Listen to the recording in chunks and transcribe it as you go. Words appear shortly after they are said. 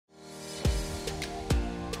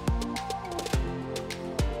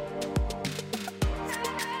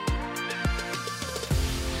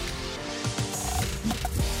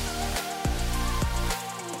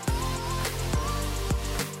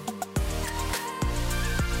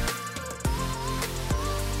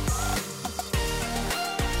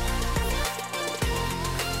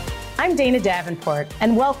I'm Dana Davenport,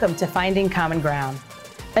 and welcome to Finding Common Ground,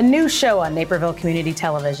 a new show on Naperville Community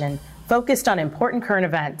Television focused on important current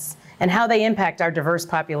events and how they impact our diverse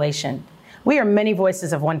population. We are many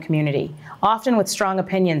voices of one community, often with strong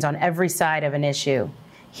opinions on every side of an issue.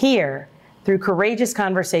 Here, through courageous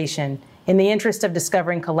conversation, in the interest of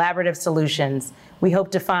discovering collaborative solutions, we hope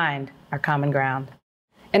to find our common ground.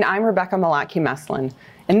 And I'm Rebecca Malatke-Meslin.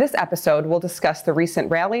 In this episode, we'll discuss the recent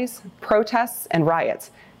rallies, protests, and riots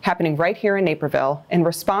happening right here in Naperville in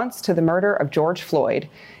response to the murder of George Floyd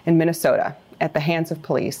in Minnesota at the hands of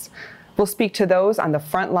police. We'll speak to those on the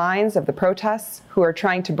front lines of the protests who are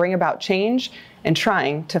trying to bring about change and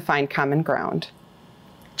trying to find common ground.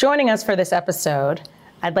 Joining us for this episode,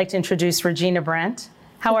 I'd like to introduce Regina Brent.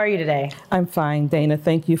 How are you today? I'm fine, Dana.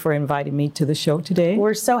 Thank you for inviting me to the show today.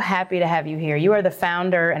 We're so happy to have you here. You are the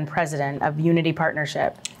founder and president of Unity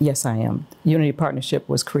Partnership. Yes, I am. Unity Partnership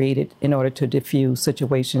was created in order to diffuse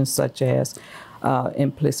situations such as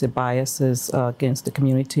implicit biases against the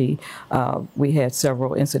community. We had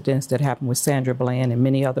several incidents that happened with Sandra Bland and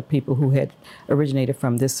many other people who had originated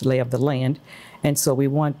from this lay of the land. And so we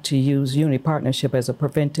want to use Unity Partnership as a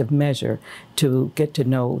preventive measure to get to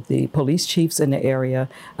know the police chiefs in the area,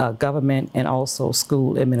 government, and also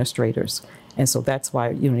school administrators. And so that's why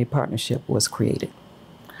Unity Partnership was created.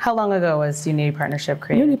 How long ago was Unity Partnership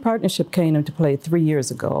created? Unity Partnership came into play 3 years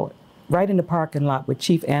ago, right in the parking lot with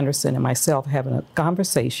Chief Anderson and myself having a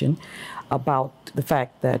conversation about the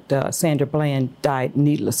fact that Sandra Bland died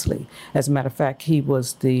needlessly. As a matter of fact, he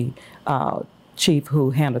was the chief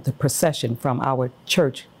who handled the procession from our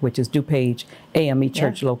church, which is DuPage AME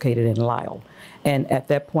Church, located in Lisle. And at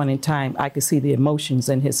that point in time, I could see the emotions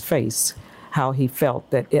in his face, how he felt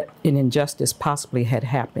that an injustice possibly had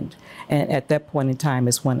happened. And at that point in time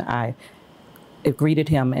is when I greeted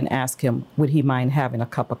him and asked him, would he mind having a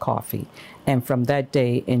cup of coffee? And from that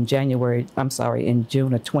day in June of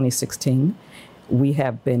 2016, we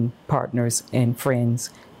have been partners and friends,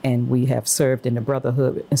 and we have served in the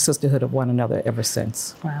brotherhood and sisterhood of one another ever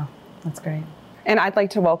since. Wow, that's great. And I'd like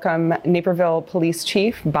to welcome Naperville Police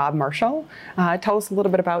Chief Bob Marshall. Tell us a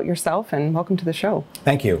little bit about yourself and welcome to the show.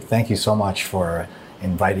 Thank you. Thank you so much for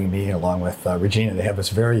inviting me along with Regina to have this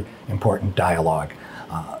very important dialogue.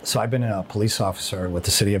 So I've been a police officer with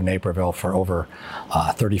the city of Naperville for over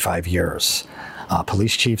 35 years.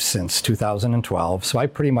 Police chief since 2012, so I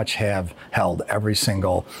pretty much have held every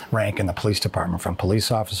single rank in the police department, from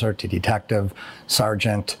police officer to detective,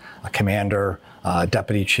 sergeant, commander,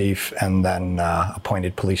 deputy chief, and then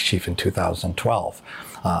appointed police chief in 2012.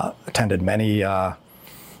 Attended many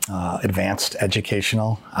advanced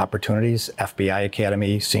educational opportunities, FBI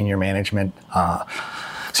Academy, Senior Management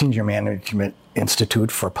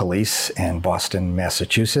Institute for Police in Boston,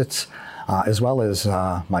 Massachusetts, as well as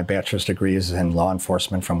my bachelor's degrees in law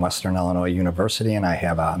enforcement from Western Illinois University, and I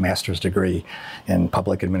have a master's degree in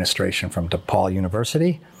public administration from DePaul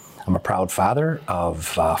University. I'm a proud father of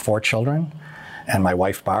 4 children, and my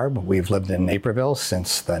wife Barb, we've lived in Naperville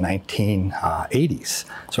since the 1980s.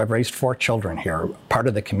 So I've raised 4 children here, part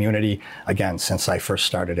of the community, again, since I first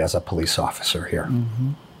started as a police officer here.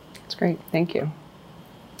 Mm-hmm. That's great, thank you.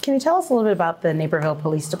 Can you tell us a little bit about the Naperville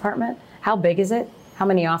Police Department? How big is it? How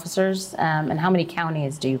many officers and how many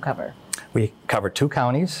counties do you cover? We cover 2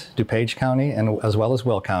 counties, DuPage County and as well as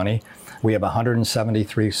Will County. We have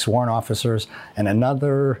 173 sworn officers and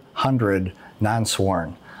another 100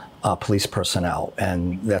 non-sworn police personnel.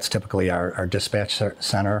 And that's typically our dispatch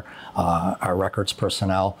center, our records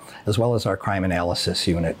personnel, as well as our crime analysis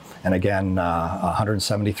unit. And again,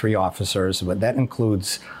 173 officers, but that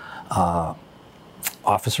includes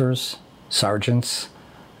officers, sergeants,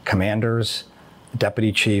 commanders,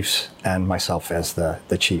 deputy chiefs, and myself as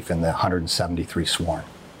the chief, and the 173 sworn.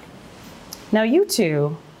 Now you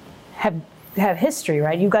two have history,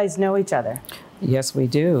 right? You guys know each other. Yes, we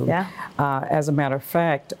do. Yeah. As a matter of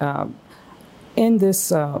fact, in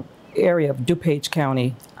this area of DuPage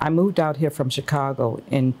County, I moved out here from Chicago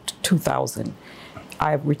in 2000.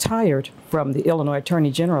 I retired from the Illinois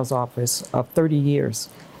Attorney General's office of 30 years.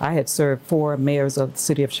 I had served 4 mayors of the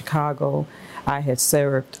city of Chicago. I had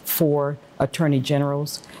served 4 attorney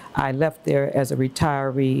generals. I left there as a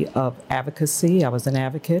retiree of advocacy. I was an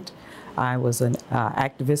advocate. I was an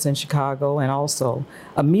activist in Chicago and also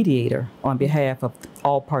a mediator on behalf of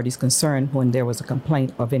all parties concerned when there was a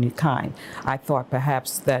complaint of any kind. I thought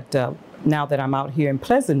perhaps that now that I'm out here in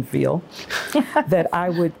Pleasantville, that I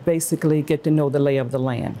would basically get to know the lay of the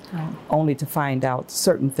land, only to find out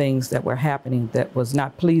certain things that were happening that was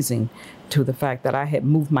not pleasing to the fact that I had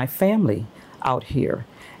moved my family out here.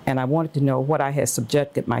 And I wanted to know what I had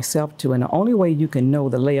subjected myself to. And the only way you can know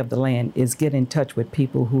the lay of the land is get in touch with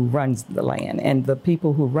people who runs the land. And the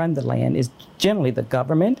people who run the land is generally the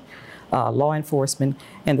government, law enforcement,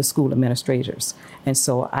 and the school administrators. And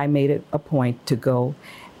so I made it a point to go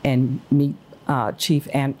and meet Chief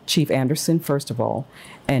Anderson, first of all,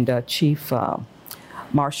 and Chief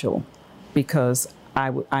Marshall, because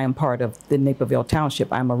I am part of the Naperville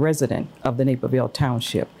Township. I'm a resident of the Naperville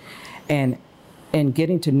Township. And in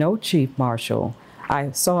getting to know Chief Marshall,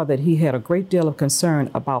 I saw that he had a great deal of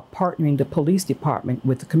concern about partnering the police department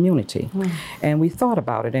with the community. And we thought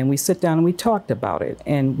about it, and we sit down and we talked about it,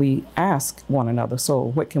 and we asked one another, so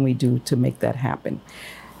what can we do to make that happen?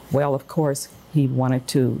 Well, of course, he wanted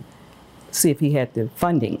to see if he had the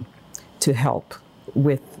funding to help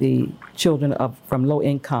with the children from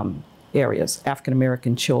low-income areas,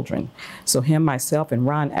 African-American children. So him, myself, and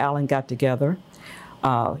Ron Allen got together.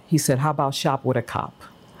 He said, how about shop with a cop?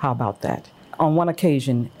 How about that? On one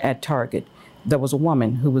occasion at Target, there was a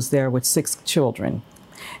woman who was there with 6 children,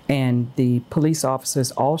 and the police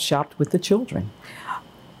officers all shopped with the children.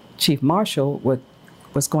 Chief Marshall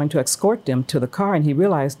was going to escort them to the car, and he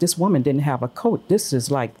realized this woman didn't have a coat. This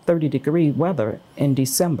is like 30-degree weather in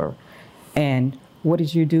December. And what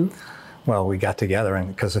did you do? Well, we got together,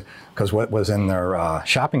 and because what was in their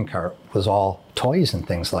shopping cart was all toys and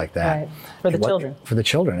things like that. Right. For the children. For the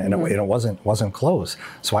children, and it wasn't clothes.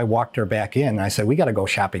 So I walked her back in, and I said, we got to go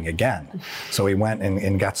shopping again. So we went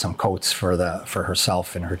and got some coats for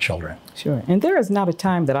herself and her children. Sure. And there is not a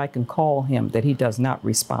time that I can call him that he does not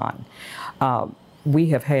respond. We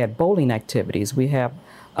have had bowling activities. We have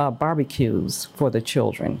barbecues for the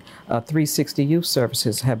children. 360 Youth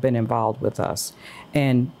Services have been involved with us.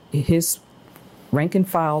 And his rank and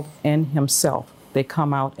file and himself, they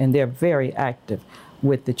come out and they're very active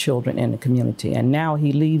with the children in the community. And now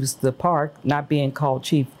he leaves the park not being called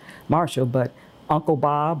Chief Marshall, but Uncle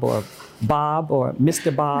Bob or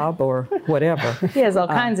Mr. Bob or whatever. He has all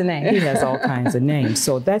kinds of names. He has all kinds of names.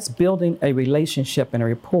 So that's building a relationship and a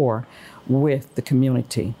rapport with the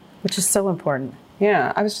community. Which is so important.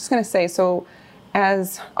 Yeah, I was just going to say, so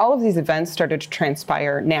as all of these events started to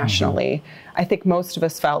transpire nationally, I think most of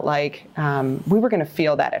us felt like we were going to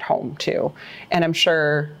feel that at home too. And I'm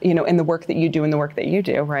sure, in the work that you do and the work that you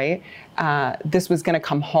do, right, this was going to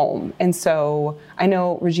come home. And so I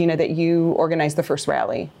know, Regina, that you organized the first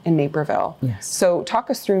rally in Naperville. Yes. So talk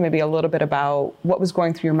us through maybe a little bit about what was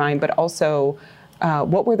going through your mind, but also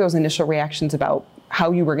what were those initial reactions about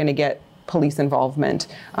how you were going to get police involvement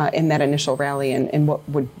in that initial rally and what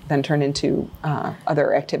would then turn into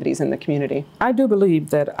other activities in the community? I do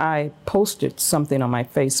believe that I posted something on my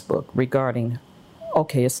Facebook regarding,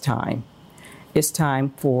 okay, it's time. It's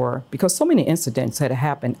time because so many incidents had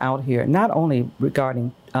happened out here, not only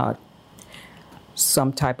regarding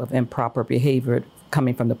some type of improper behavior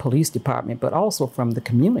coming from the police department, but also from the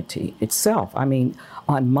community itself. I mean,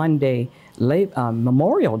 on Monday,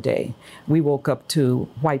 Memorial Day, we woke up to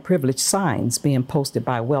white privilege signs being posted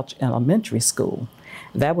by Welch Elementary School.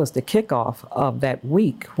 That was the kickoff of that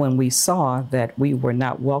week when we saw that we were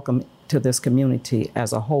not welcome to this community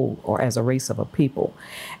as a whole or as a race of a people.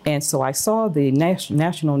 And so I saw the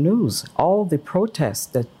national news, all the protests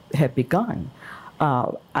that had begun.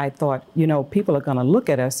 I thought, people are going to look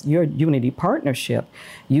at us, your Unity Partnership.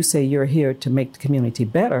 You say you're here to make the community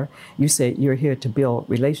better. You say you're here to build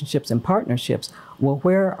relationships and partnerships. Well,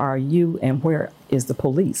 where are you and where is the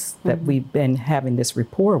police that we've been having this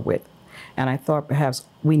rapport with? And I thought perhaps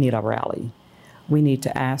we need a rally. We need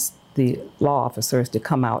to ask the law officers to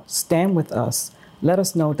come out, stand with us, let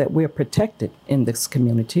us know that we're protected in this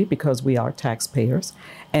community because we are taxpayers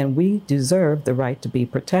and we deserve the right to be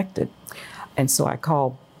protected. And so I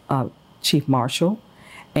called Chief Marshall,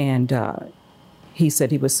 and he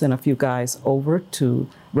said he would send a few guys over to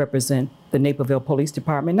represent the Naperville Police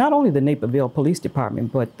Department. Not only the Naperville Police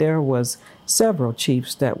Department, but there was several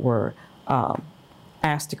chiefs that were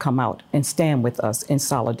asked to come out and stand with us in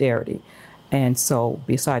solidarity. And so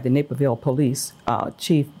beside the Naperville Police,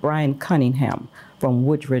 Chief Brian Cunningham from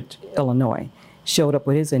Woodridge, Illinois, showed up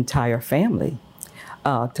with his entire family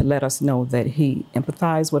to let us know that he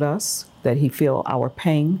empathized with us, that he feel our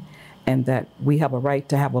pain, and that we have a right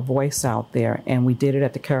to have a voice out there. And we did it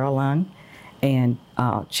at the Caroline. And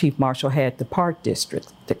Chief Marshall had the Park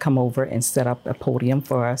District to come over and set up a podium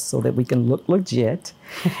for us so that we can look legit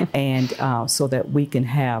and so that we can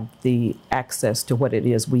have the access to what it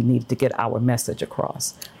is we need to get our message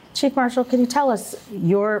across. Chief Marshall, can you tell us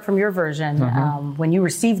from your version when you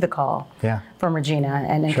received the call from Regina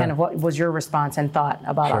and Sure. kind of what was your response and thought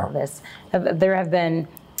about all of this? There have been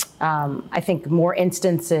I think, more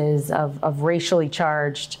instances of racially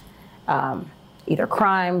charged either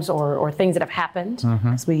crimes or things that have happened.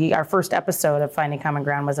 So our first episode of Finding Common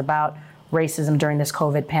Ground was about racism during this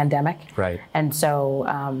COVID pandemic. Right. And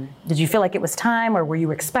so did you feel like it was time, or were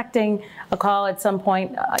you expecting a call at some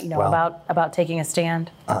point, about taking a stand?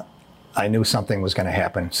 I knew something was going to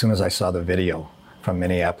happen as soon as I saw the video from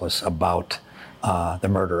Minneapolis about the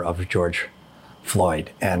murder of George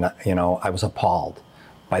Floyd. And, I was appalled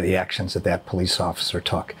by the actions that police officer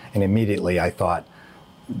took. And immediately I thought,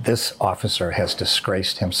 this officer has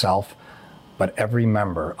disgraced himself, but every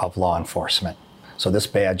member of law enforcement. So this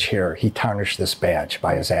badge here, he tarnished this badge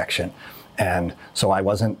by his action. And so I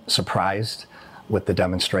wasn't surprised with the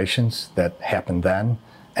demonstrations that happened then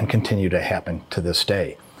and continue to happen to this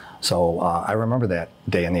day. So I remember that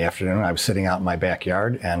day in the afternoon. I was sitting out in my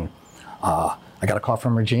backyard, and I got a call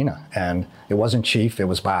from Regina. And it wasn't Chief, it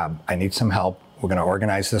was Bob. I need some help. We're going to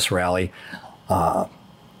organize this rally.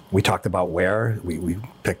 We talked about where.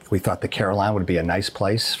 We thought the Caroline would be a nice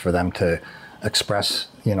place for them to express,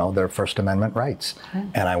 their First Amendment rights.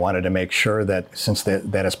 And I wanted to make sure that, since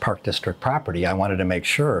that is Park District property, I wanted to make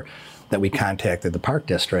sure that we contacted the Park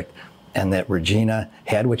District and that Regina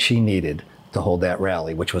had what she needed to hold that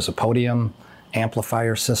rally, which was a podium,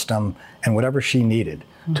 amplifier system, and whatever she needed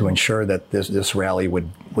to ensure that this rally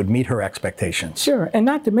would meet her expectations. Sure, and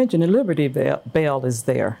not to mention the Liberty Bell is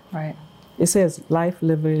there. Right. It says life,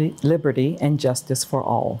 liberty, and justice for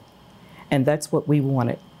all. And that's what we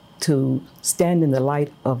wanted, to stand in the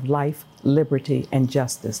light of life, liberty, and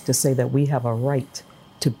justice, to say that we have a right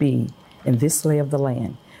to be in this lay of the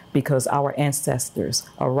land because our ancestors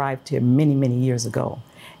arrived here many, many years ago.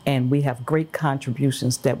 And we have great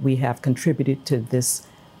contributions that we have contributed to this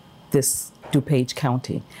DuPage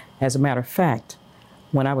County. As a matter of fact,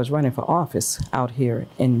 when I was running for office out here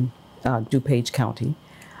in DuPage County,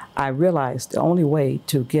 I realized the only way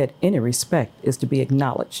to get any respect is to be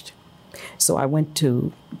acknowledged. So I went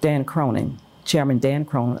to Dan Cronin, Chairman Dan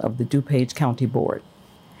Cronin of the DuPage County Board,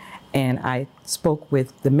 and I spoke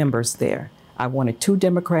with the members there. I wanted 2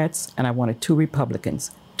 Democrats and I wanted 2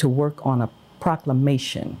 Republicans to work on a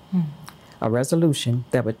proclamation, a resolution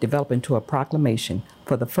that would develop into a proclamation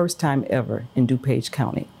for the first time ever in DuPage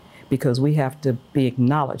County, because we have to be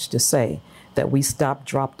acknowledged to say that we stopped,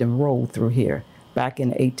 dropped, and rolled through here back in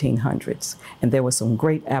the 1800s. And there were some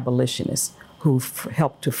great abolitionists who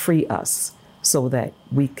helped to free us so that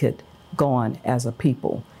we could go on as a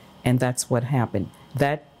people. And that's what happened.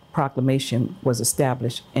 That proclamation was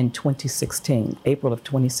established in 2016, April of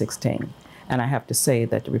 2016. And I have to say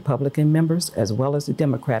that the Republican members, as well as the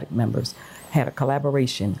Democratic members, had a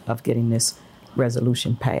collaboration of getting this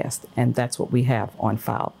resolution passed. And that's what we have on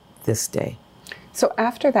file this day. So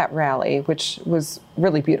after that rally, which was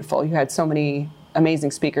really beautiful, you had so many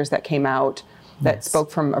amazing speakers that came out that spoke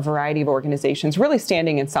from a variety of organizations, really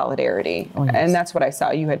standing in solidarity. Oh, yes. And that's what I saw.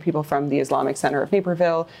 You had people from the Islamic Center of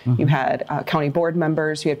Naperville, you had county board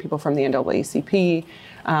members, you had people from the NAACP,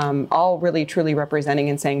 all really truly representing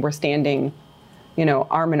and saying we're standing,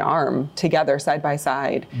 arm in arm together, side by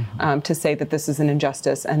side, to say that this is an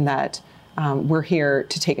injustice and that we're here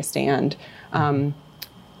to take a stand.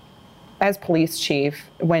 As police chief,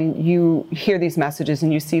 when you hear these messages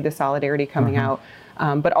and you see the solidarity coming out,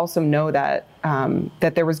 but also know that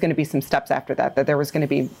that there was going to be some steps after that there was going to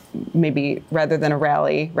be maybe rather than a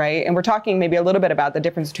rally, right? And we're talking maybe a little bit about the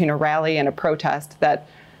difference between a rally and a protest that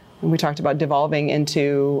we talked about devolving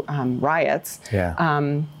into riots.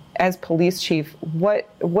 Yeah. As police chief, what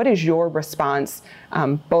is your response,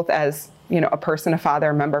 both as a person, a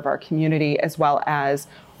father, a member of our community, as well as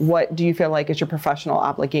what do you feel like is your professional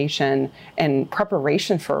obligation and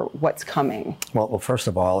preparation for what's coming? Well, first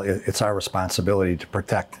of all, it's our responsibility to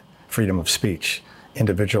protect freedom of speech,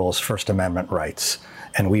 individuals' First Amendment rights,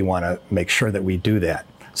 and we want to make sure that we do that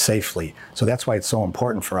safely. So that's why it's so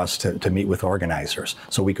important for us to meet with organizers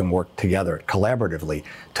so we can work together collaboratively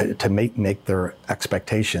to make their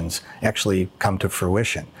expectations actually come to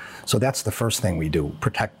fruition. So that's the first thing we do,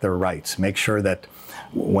 protect their rights, make sure that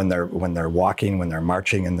when they're walking, when they're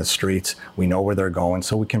marching in the streets, we know where they're going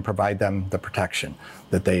so we can provide them the protection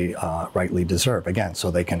that they rightly deserve, again, so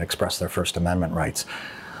they can express their First Amendment rights.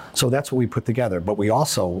 So that's what we put together. But we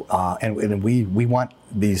also, and we want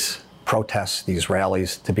these protests, these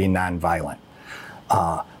rallies to be nonviolent.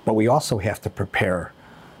 But we also have to prepare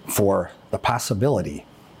for the possibility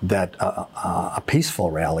that a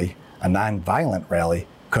peaceful rally, a nonviolent rally,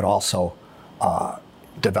 could also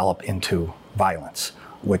develop into violence,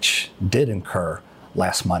 which did occur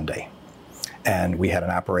last Monday. And we had an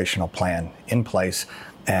operational plan in place,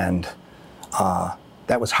 and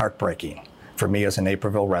that was heartbreaking for me as a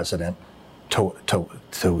Naperville resident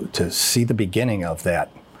to see the beginning of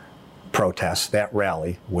that protest, that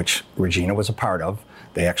rally, which Regina was a part of.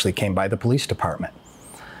 They actually came by the police department.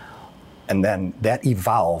 And then that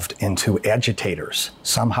evolved into agitators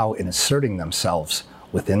somehow inserting themselves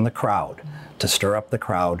within the crowd to stir up the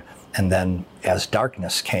crowd. And then as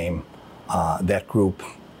darkness came, that group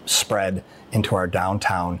spread into our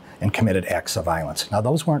downtown and committed acts of violence. Now,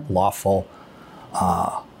 those weren't lawful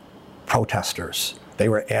protesters. They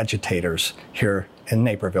were agitators here in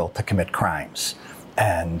Naperville to commit crimes.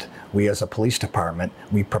 And we as a police department,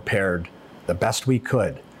 we prepared the best we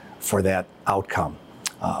could for that outcome.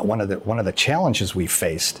 One of the challenges we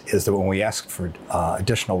faced is that when we asked for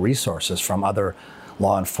additional resources from other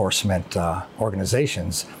law enforcement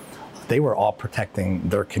organizations, they were all protecting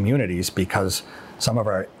their communities because some of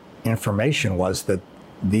our information was that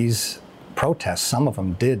these protests, some of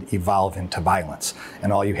them did evolve into violence.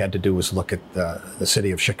 And all you had to do was look at the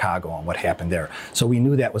city of Chicago and what happened there. So we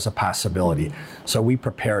knew that was a possibility. So we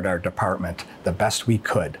prepared our department the best we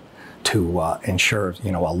could to ensure,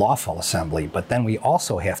 a lawful assembly. But then we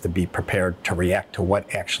also have to be prepared to react to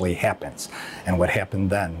what actually happens. And what happened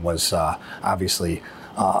then was obviously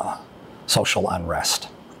social unrest.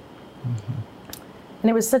 Mm-hmm. And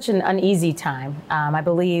it was such an uneasy time. I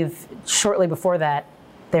believe shortly before that,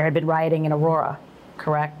 there had been rioting in Aurora,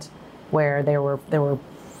 correct? Where there were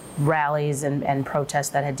rallies and protests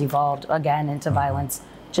that had devolved again into violence.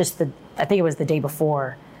 I think it was the day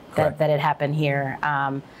before that it happened here.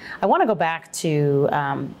 I want to go back to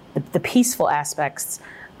the peaceful aspects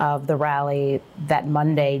of the rally that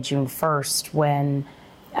Monday, June 1st, when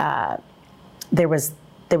there was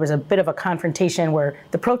a bit of a confrontation where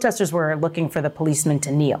the protesters were looking for the policemen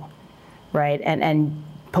to kneel, right? And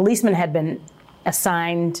policemen had been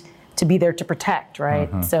assigned to be there to protect, right?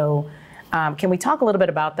 Mm-hmm. So can we talk a little bit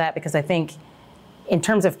about that? Because I think in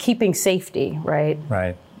terms of keeping safety, right?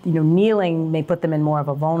 Right. Kneeling may put them in more of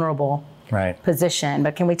a vulnerable position,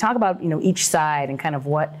 but can we talk about, each side and kind of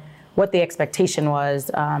what the expectation was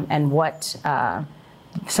and what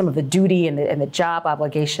some of the duty and the job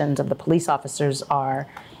obligations of the police officers are,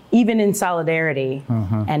 even in solidarity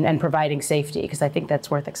and providing safety, because I think that's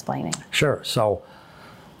worth explaining. Sure.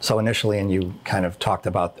 So initially, and you kind of talked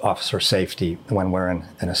about officer safety, when we're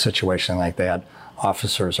in a situation like that,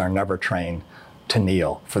 officers are never trained to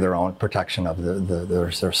kneel for their own protection of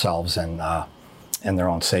themselves and their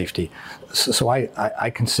own safety. So I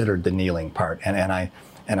considered the kneeling part, and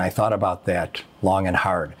I thought about that long and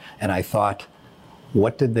hard. And I thought,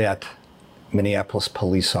 what did that Minneapolis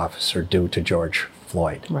police officer do to George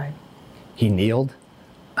Floyd? Right. He kneeled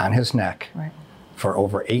on his neck for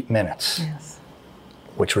over 8 minutes. Yes.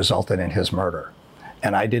 Which resulted in his murder.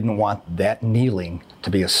 And I didn't want that kneeling to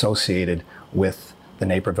be associated with the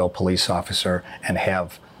Naperville police officer and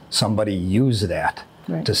have somebody use that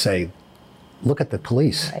to say, look at the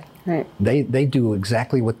police. Right. They do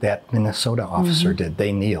exactly what that Minnesota officer did.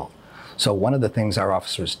 They kneel. So one of the things our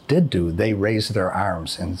officers did do, they raised their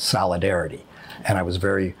arms in solidarity. And I was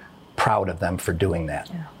very proud of them for doing that.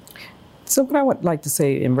 Yeah. So what I would like to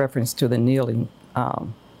say in reference to the kneeling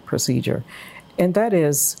procedure, and that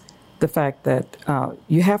is the fact that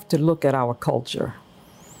you have to look at our culture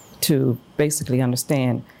to basically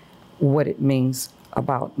understand what it means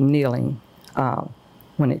about kneeling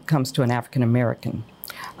when it comes to an African American.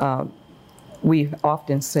 We've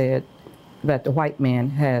often said that the white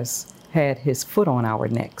man has had his foot on our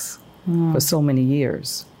necks for so many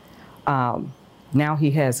years. Now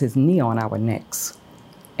he has his knee on our necks,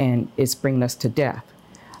 and it's bringing us to death.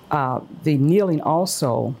 The kneeling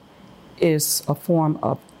also is a form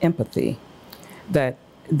of empathy that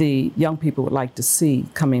the young people would like to see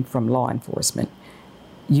coming from law enforcement.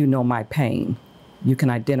 You know my pain. You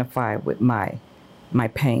can identify with my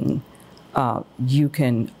pain. You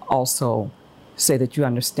can also say that you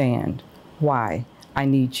understand why I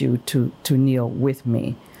need you to kneel with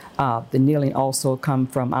me. The kneeling also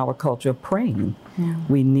comes from our culture of praying. Yeah.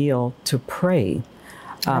 We kneel to pray.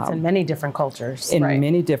 That's in many different cultures. In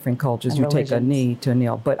many different cultures, you take a knee to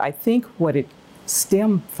kneel. But I think what it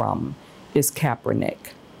stemmed from is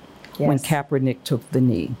Kaepernick. Yes. When Kaepernick took the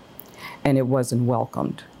knee, and it wasn't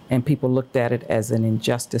welcomed, and people looked at it as an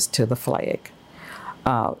injustice to the flag.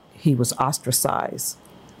 He was ostracized.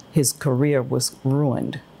 His career was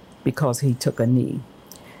ruined because he took a knee.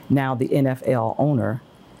 Now the NFL owner,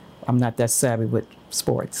 I'm not that savvy with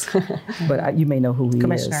sports, but you may know who he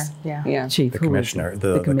Commissioner, is. yeah. Chief, the commissioner,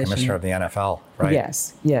 the commissioner of the NFL, right?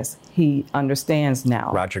 Yes. He understands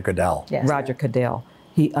now. Roger Goodell. Yes. Roger Goodell.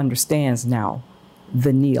 He understands now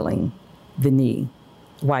the kneeling, the knee.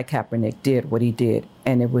 why Kaepernick did what he did,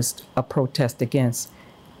 and it was a protest against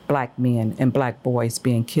black men and black boys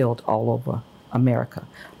being killed all over America.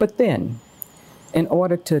 But then, in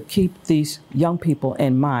order to keep these young people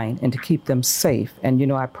in mind and to keep them safe, and you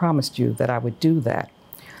know, I promised you that I would do that,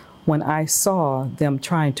 when I saw them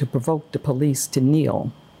trying to provoke the police to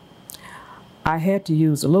kneel, I had to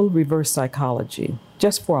use a little reverse psychology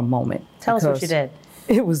just for a moment. Tell us what you did.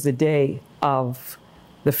 It was the day of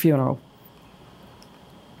the funeral.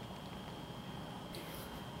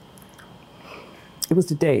 It was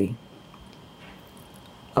the day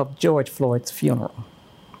of George Floyd's funeral.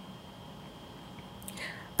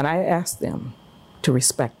 And I asked them to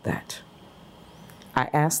respect that. I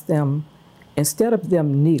asked them, instead of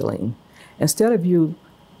them kneeling, instead of you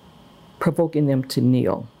provoking them to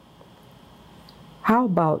kneel, how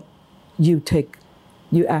about you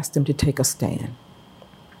ask them to take a stand?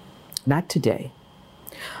 Not today,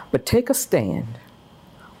 but take a stand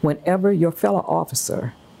whenever your fellow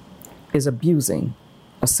officer is abusing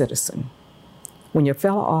a citizen, when your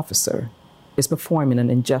fellow officer is performing an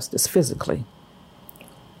injustice physically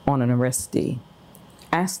on an arrestee.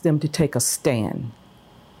 Ask them to take a stand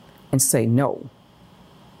and say, no,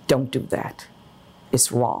 don't do that.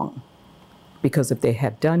 It's wrong. Because if they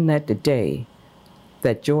had done that the day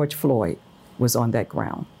that George Floyd was on that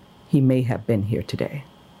ground, he may have been here today.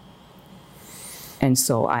 And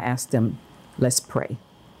so I asked them, let's pray.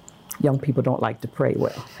 Young people don't like to pray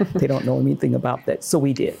well. They don't know anything about that. So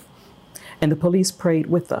we did. And the police prayed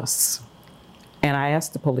with us. And I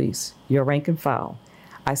asked the police, your rank and file,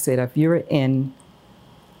 I said, if you're in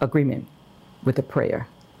agreement with the prayer,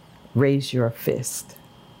 raise your fist.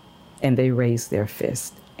 And they raised their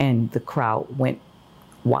fist. And the crowd went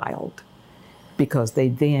wild because they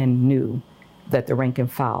then knew that the rank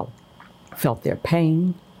and file felt their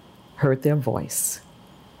pain, heard their voice,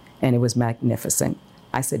 and it was magnificent.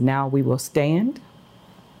 I said, now we will stand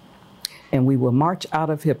and we will march out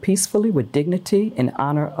of here peacefully with dignity in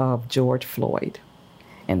honor of George Floyd.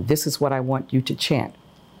 And this is what I want you to chant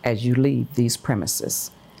as you leave these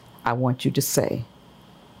premises. I want you to say,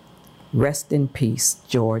 rest in peace,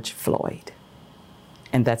 George Floyd.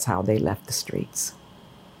 And that's how they left the streets.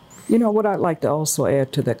 You know, what I'd like to also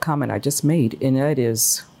add to that comment I just made, and that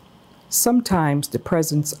is, sometimes the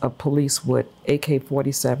presence of police with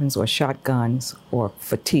AK-47s or shotguns or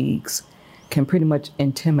fatigues can pretty much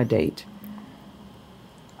intimidate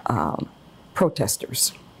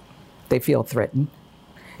protesters. They feel threatened.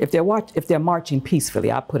 If they're marching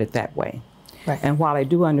peacefully, I'll put it that way. Right. And while I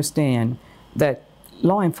do understand that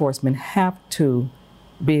law enforcement have to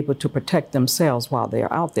be able to protect themselves while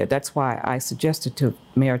they're out there, that's why I suggested to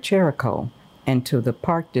Mayor Cherico and to the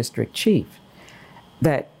Park District Chief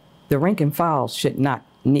that the rank and file should not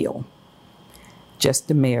kneel, just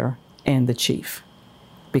the mayor and the chief.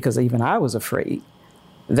 Because even I was afraid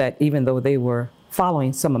that even though they were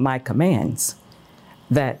following some of my commands,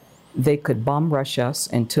 that they could bomb rush us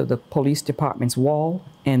into the police department's wall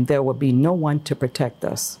and there would be no one to protect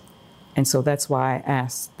us. And so that's why I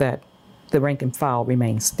asked that the rank and file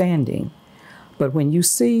remain standing. But when you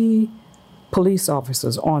see police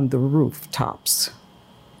officers on the rooftops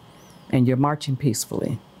and you're marching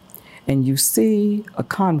peacefully, and you see a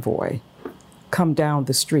convoy come down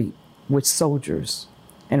the street with soldiers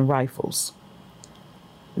and rifles,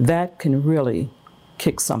 that can really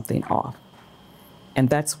kick something off. And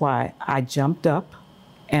that's why I jumped up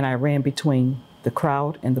and I ran between the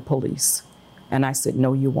crowd and the police. And I said,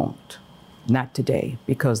 no, you won't. Not today.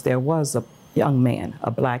 Because there was a young man, a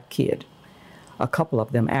black kid, a couple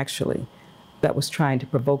of them actually, that was trying to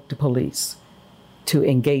provoke the police to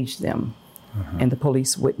engage them. And the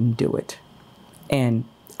police wouldn't do it. And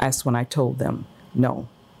that's when I told them, no,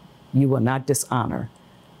 you will not dishonor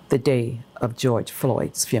the day of George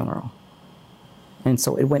Floyd's funeral. And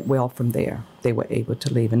so it went well from there. They were able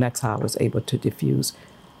to leave, and that's how I was able to diffuse.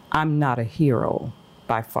 I'm not a hero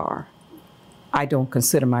by far. I don't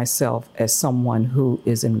consider myself as someone who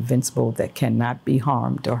is invincible, that cannot be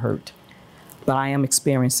harmed or hurt. But I am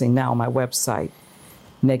experiencing now on my website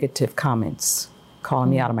negative comments, calling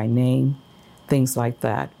me out of my name, things like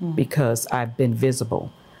that, because I've been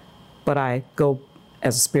visible. But I go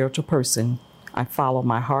as a spiritual person. I follow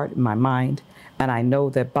my heart and my mind, and I know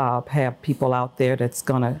that Bob have people out there that's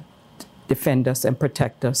gonna defend us and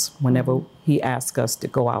protect us whenever he asks us to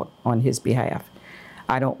go out on his behalf.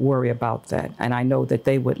 I don't worry about that, and I know that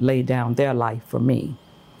they would lay down their life for me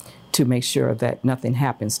to make sure that nothing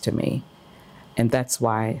happens to me. And that's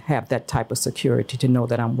why I have that type of security, to know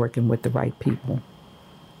that I'm working with the right people,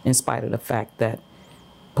 in spite of the fact that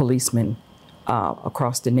policemen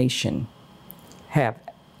across the nation have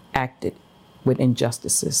acted with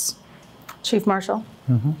injustices. Chief Marshall,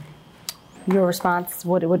 your response,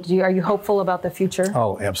 are you hopeful about the future?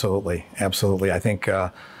 Oh, absolutely, absolutely. I think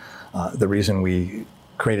the reason we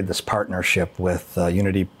created this partnership with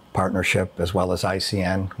Unity Partnership as well as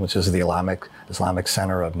ICN, which is the Islamic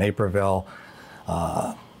Center of Naperville,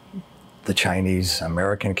 the Chinese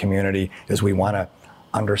American community, is we want to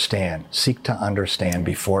understand, seek to understand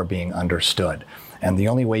before being understood. And the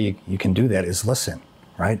only way you can do that is listen,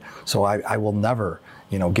 right? So I will never,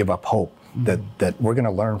 give up hope that we're going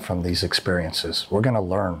to learn from these experiences. We're going to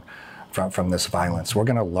learn from this violence. We're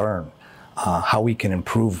going to learn how we can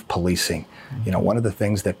improve policing. One of the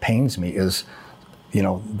things that pains me is,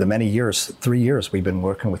 the many years, 3 years we've been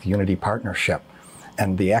working with Unity Partnership,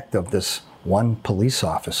 and the act of this one police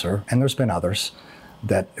officer, and there's been others,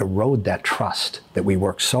 that erode that trust that we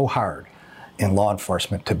work so hard in law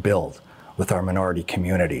enforcement to build with our minority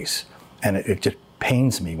communities. And it just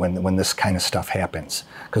pains me when this kind of stuff happens,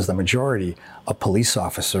 because the majority of police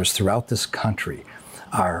officers throughout this country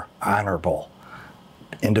are honorable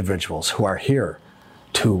individuals who are here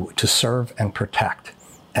to serve and protect.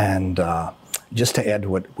 And just to add to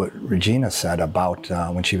what Regina said about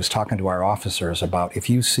when she was talking to our officers about if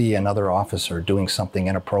you see another officer doing something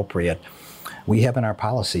inappropriate, we have in our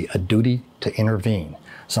policy a duty to intervene,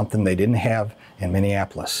 something they didn't have in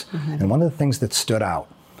Minneapolis. And one of the things that stood out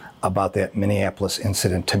about that Minneapolis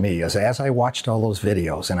incident to me is as I watched all those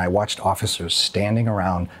videos and I watched officers standing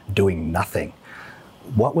around doing nothing,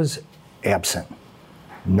 what was absent?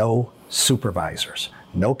 No supervisors,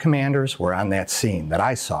 no commanders were on that scene that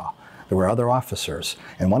I saw. There were other officers.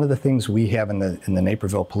 And one of the things we have in the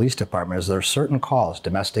Naperville Police Department is there are certain calls,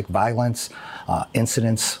 domestic violence,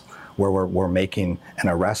 incidents where we're making an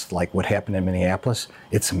arrest like what happened in Minneapolis.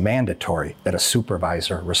 It's mandatory that a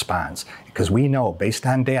supervisor responds, because we know based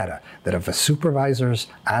on data that if a supervisor's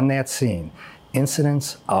on that scene,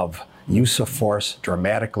 incidents of use of force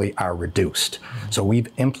dramatically are reduced. So we've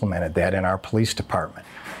implemented that in our police department,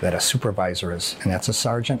 that a supervisor is, and that's a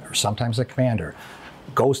sergeant or sometimes a commander,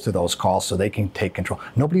 goes to those calls so they can take control.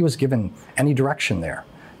 Nobody was given any direction there.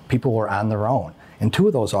 People were on their own. And two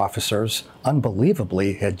of those officers,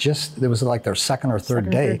 unbelievably, it was like their second or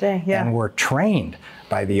third day, and were trained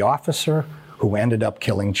by the officer who ended up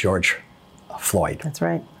killing George Floyd. That's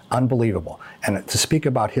right. Unbelievable. And to speak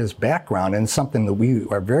about his background, and something that we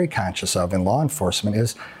are very conscious of in law enforcement,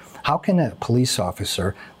 is how can a police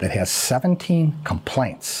officer that has 17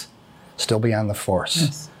 complaints still be on the force?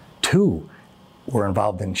 Yes. 2 were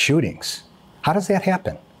involved in shootings. How does that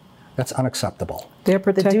happen? That's unacceptable. They're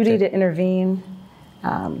protected. The duty to intervene,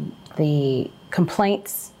 the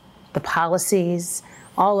complaints, the policies,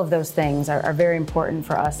 all of those things are very important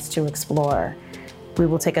for us to explore. We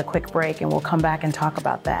will take a quick break and we'll come back and talk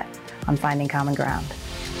about that on Finding Common Ground.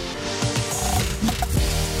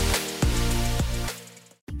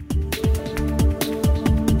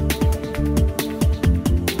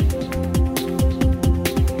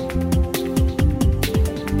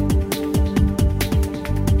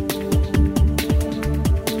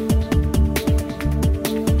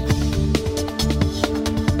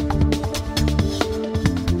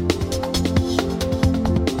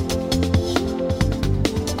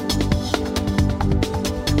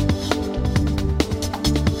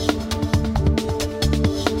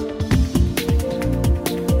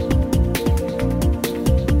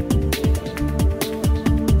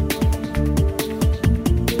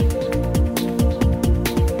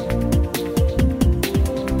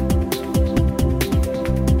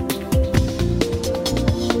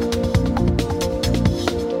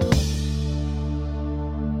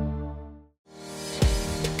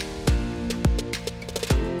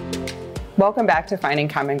 Welcome back to Finding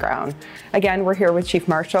Common Ground. Again, we're here with Chief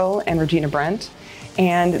Marshall and Regina Brent.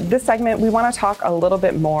 And this segment, we want to talk a little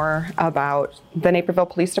bit more about the Naperville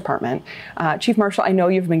Police Department. Chief Marshall, I know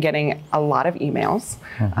you've been getting a lot of emails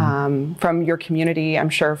from your community, I'm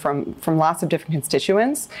sure from lots of different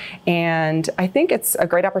constituents. And I think it's a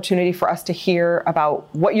great opportunity for us to hear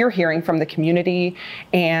about what you're hearing from the community,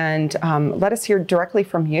 and let us hear directly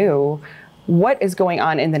from you. What is going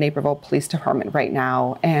on in the Naperville Police Department right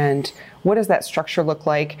now, and what does that structure look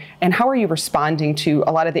like, and how are you responding to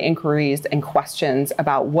a lot of the inquiries and questions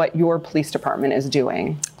about what your police department is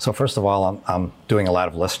doing? So first of all, I'm doing a lot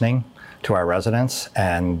of listening to our residents,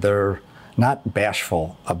 and they're not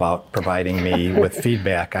bashful about providing me with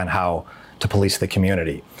feedback on how to police the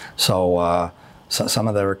community. So some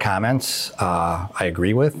of their comments I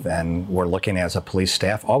agree with, and we're looking as a police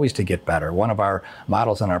staff always to get better. One of our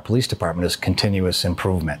models in our police department is continuous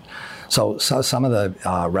improvement. So some of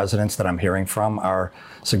the residents that I'm hearing from are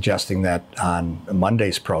suggesting that on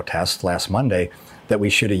Monday's protest, last Monday, that we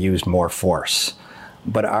should have used more force.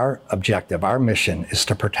 But our objective, our mission is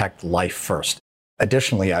to protect life first.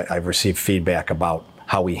 Additionally, I've received feedback about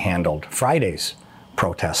how we handled Friday's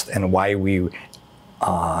protest and why we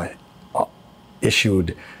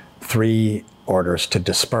issued 3 orders to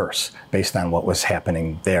disperse based on what was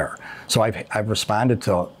happening there. So I've responded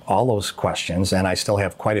to all those questions, and I still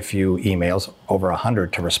have quite a few emails, over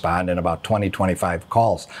 100 to respond, and about 20-25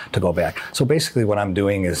 calls to go back. So basically what I'm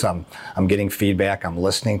doing is I'm getting feedback, I'm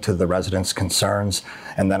listening to the residents' concerns,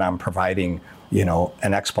 and then I'm providing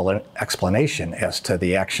an explanation as to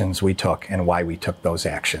the actions we took and why we took those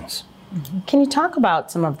actions. Can you talk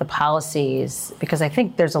about some of the policies? Because I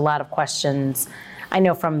think there's a lot of questions. I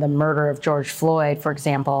know from the murder of George Floyd, for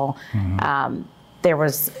example, there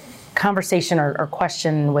was conversation or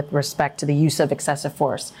question with respect to the use of excessive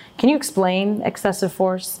force. Can you explain excessive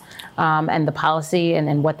force and the policy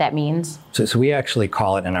and what that means? So we actually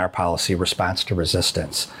call it in our policy response to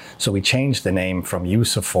resistance. So we changed the name from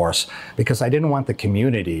use of force because I didn't want the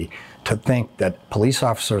community to think that police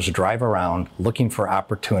officers drive around looking for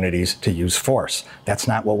opportunities to use force. That's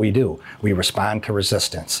not what we do. We respond to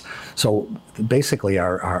resistance. So basically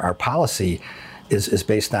our policy is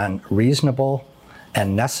based on reasonable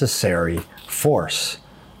and necessary force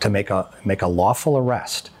to make a lawful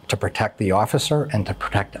arrest to protect the officer and to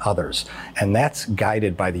protect others. And that's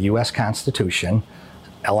guided by the U.S. Constitution,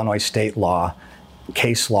 Illinois state law,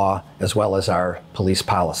 case law, as well as our police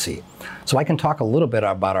policy. So I can talk a little bit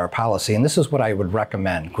about our policy, and this is what I would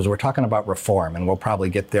recommend, because we're talking about reform, and we'll probably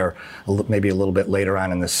get there maybe a little bit later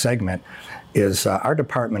on in this segment, is our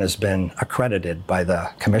department has been accredited by the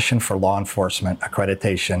Commission for Law Enforcement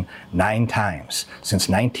Accreditation 9 times since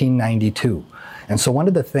 1992. And so one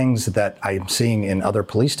of the things that I'm seeing in other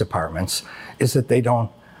police departments is that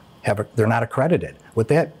they're not accredited. What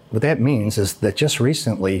that means is that just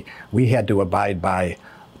recently we had to abide by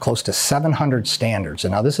close to 700 standards.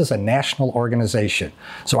 And now this is a national organization.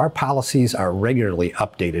 So our policies are regularly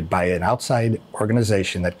updated by an outside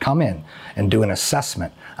organization that come in and do an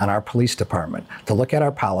assessment on our police department to look at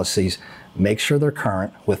our policies, make sure they're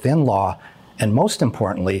current, within law, and most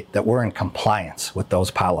importantly, that we're in compliance with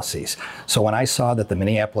those policies. So when I saw that the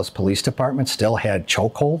Minneapolis Police Department still had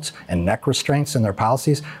chokeholds and neck restraints in their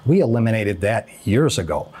policies, we eliminated that years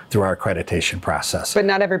ago through our accreditation process. But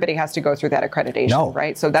not everybody has to go through that accreditation,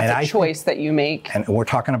 right? So that's a choice that you make. And we're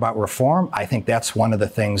talking about reform. I think that's one of the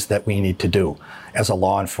things that we need to do as a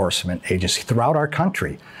law enforcement agency throughout our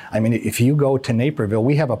country. I mean, if you go to Naperville,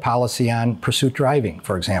 we have a policy on pursuit driving,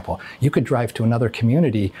 for example. You could drive to another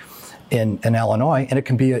community in Illinois, and it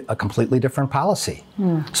can be a completely different policy.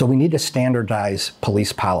 So we need to standardize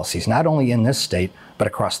police policies, not only in this state, but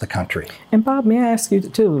across the country. And Bob, may I ask you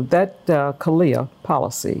too, that CALEA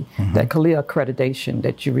policy, that CALEA accreditation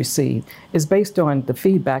that you received is based on the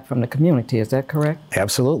feedback from the community, is that correct?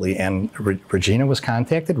 Absolutely, and Regina was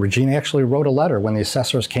contacted. Regina actually wrote a letter when the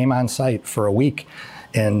assessors came on site for a week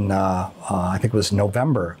in, I think it was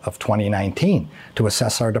November of 2019, to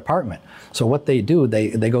assess our department. So what they do,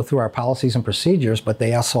 they go through our policies and procedures, but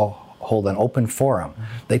they also hold an open forum.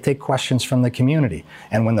 They take questions from the community.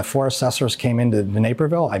 And when the 4 assessors came into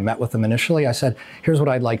Naperville, I met with them initially. I said, here's what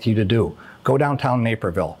I'd like you to do. Go downtown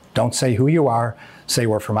Naperville. Don't say who you are. Say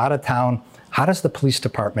we're from out of town. How does the police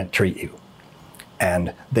department treat you?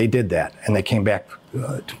 And they did that, and they came back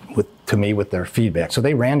to me with their feedback. So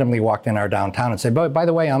they randomly walked in our downtown and said, by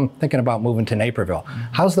the way, I'm thinking about moving to Naperville.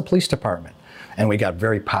 How's the police department? And we got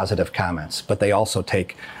very positive comments, but they also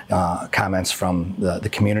take comments from the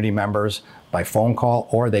community members by phone call,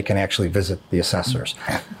 or they can actually visit the assessors.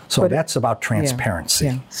 So that's about transparency.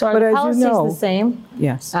 Yeah. So our policy is the same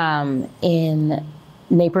in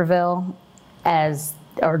Naperville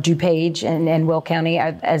or DuPage and Will County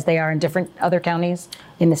as they are in different other counties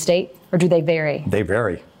in the state, or do they vary? They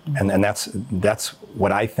vary. And that's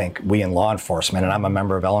what I think we in law enforcement, and I'm a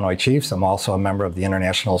member of Illinois Chiefs, I'm also a member of the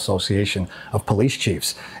International Association of Police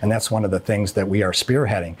Chiefs, and that's one of the things that we are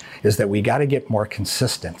spearheading, is that we got to get more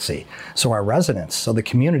consistency. So our residents, so the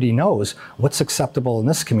community knows what's acceptable in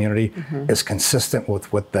this community is consistent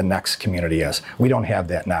with what the next community is. We don't have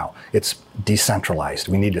that now. It's decentralized.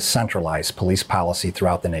 We need to centralize police policy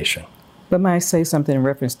throughout the nation. But may I say something in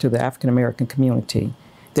reference to the African American community?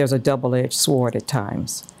 There's a double-edged sword at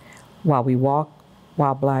times. While we walk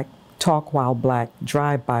while black, talk while black,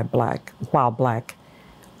 drive by black while black,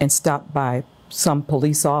 and stop by some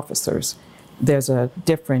police officers, there's a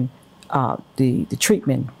different, the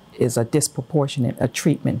treatment is a disproportionate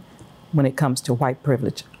treatment when it comes to white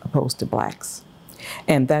privilege opposed to blacks.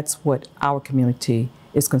 And that's what our community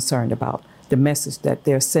is concerned about. The message that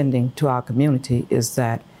they're sending to our community is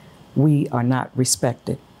that we are not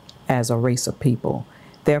respected as a race of people.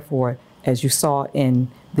 Therefore, as you saw in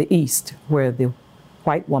the East, where the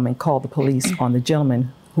white woman called the police on the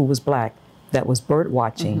gentleman who was black that was bird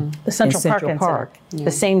watching The Central Park incident,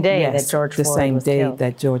 the same day that George Floyd was killed. The same day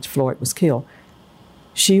that George Floyd was killed.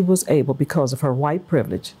 She was able, because of her white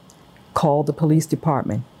privilege, call the police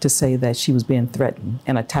department to say that she was being threatened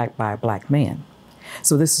and attacked by a black man.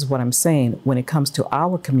 So this is what I'm saying. When it comes to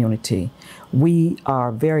our community, we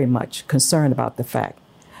are very much concerned about the fact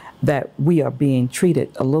that we are being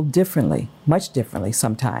treated a little differently, much differently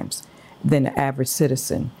sometimes, than the average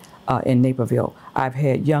citizen in Naperville. I've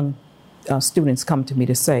had young students come to me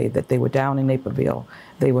to say that they were down in Naperville,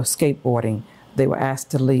 they were skateboarding, they were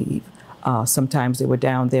asked to leave. Sometimes they were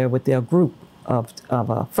down there with their group of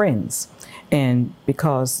friends, and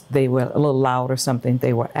because they were a little loud or something,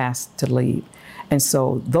 they were asked to leave. And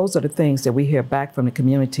so those are the things that we hear back from the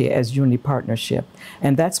community as Unity Partnership.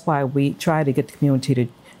 And that's why we try to get the community to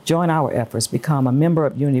join our efforts, become a member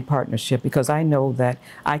of Unity Partnership, because I know that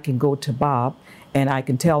I can go to Bob and I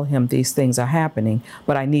can tell him these things are happening,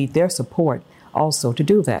 but I need their support also to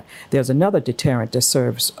do that. There's another deterrent that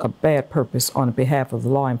serves a bad purpose on behalf of the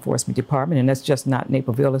law enforcement department, and that's just not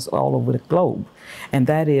Naperville, it's all over the globe. And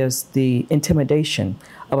that is the intimidation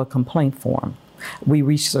of a complaint form. We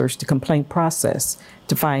researched the complaint process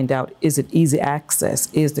to find out, is it easy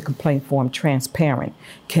access? Is the complaint form transparent?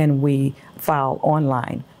 Can we file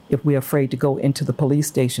online if we're afraid to go into the police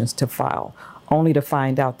stations to file? Only to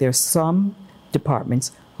find out there's some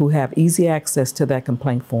departments who have easy access to that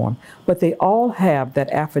complaint form, but they all have that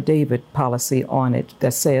affidavit policy on it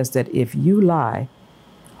that says that if you lie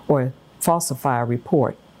or falsify a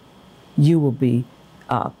report, you will be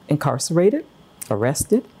incarcerated,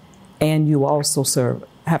 arrested, and you also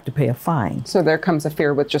have to pay a fine. So there comes a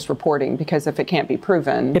fear with just reporting, because if it can't be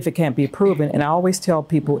proven. If it can't be proven, and I always tell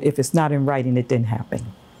people, if it's not in writing, it didn't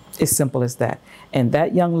happen. It's simple as that. And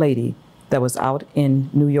that young lady that was out in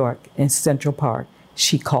New York in Central Park,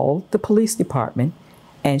 she called the police department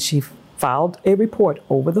and she filed a report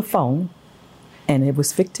over the phone, and it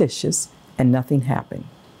was fictitious and nothing happened.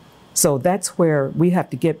 So that's where we have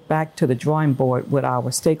to get back to the drawing board with our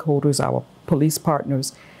stakeholders, our police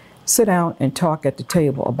partners, sit down and talk at the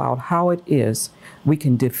table about how it is we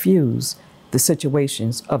can diffuse the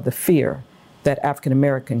situations of the fear that African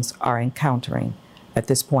Americans are encountering at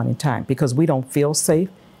this point in time, because we don't feel safe,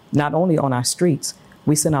 not only on our streets.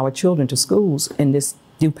 We send our children to schools in this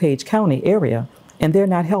DuPage County area, and they're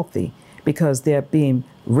not healthy because they're being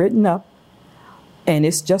written up, and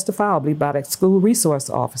it's justifiably by the school resource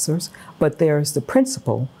officers, but there's the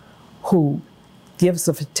principal who gives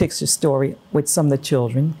a fictitious story with some of the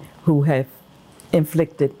children who have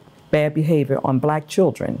inflicted bad behavior on black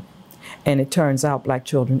children. And it turns out black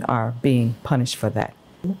children are being punished for that.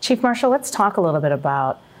 Chief Marshal, let's talk a little bit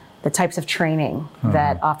about the types of training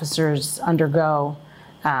that officers undergo,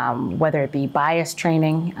 whether it be bias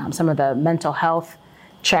training, some of the mental health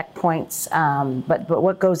checkpoints, but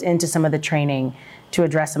what goes into some of the training to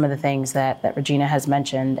address some of the things that Regina has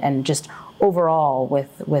mentioned, and just overall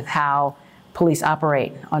with how police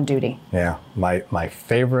operate on duty. Yeah, my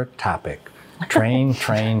favorite topic, train.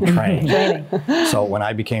 So when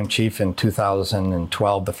I became chief in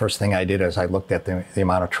 2012, the first thing I did is I looked at the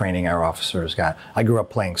amount of training our officers got. I grew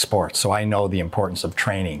up playing sports, so I know the importance of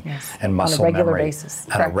training and muscle memory.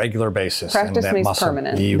 On a regular basis. Practice and that makes muscle,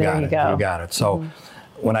 permanent. You got it. So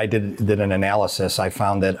when I did an analysis, I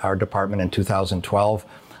found that our department in 2012,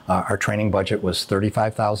 our training budget was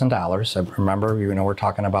 $35,000. I remember, we're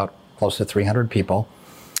talking about close to 300 people.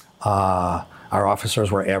 Our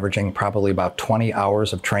officers were averaging probably about 20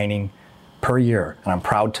 hours of training per year. And I'm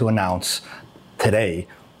proud to announce today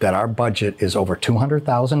that our budget is over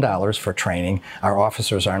 $200,000 for training. Our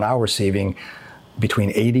officers are now receiving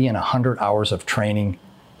between 80 and 100 hours of training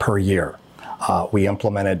per year. We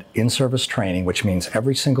implemented in-service training, which means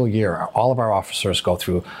every single year, all of our officers go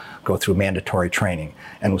through mandatory training.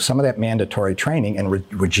 And with some of that mandatory training, and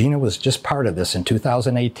Regina was just part of this in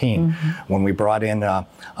 2018, when we brought in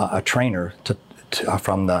a trainer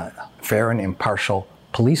from the Fair and Impartial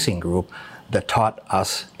Policing Group that taught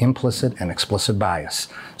us implicit and explicit bias.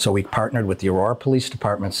 So we partnered with the Aurora Police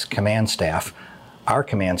Department's command staff, our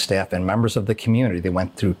command staff, and members of the community. They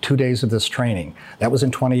went through 2 days of this training. That was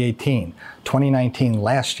in 2018. 2019,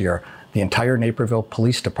 last year, the entire Naperville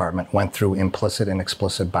Police Department went through implicit and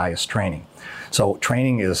explicit bias training. So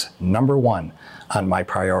training is number one on my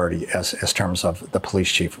priority as terms of the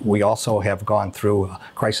police chief. We also have gone through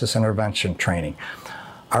crisis intervention training.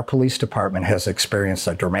 our police department has experienced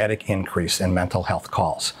a dramatic increase in mental health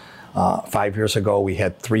calls. 5 years ago, we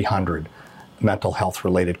had 300 mental health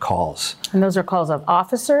related calls. And those are calls of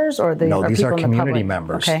officers or No, these are people in the community public?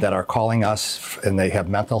 members Okay. that are calling us and they have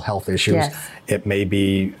mental health issues. Yes. It may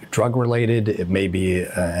be drug related, it may be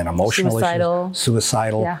an emotional Suicidal. issue,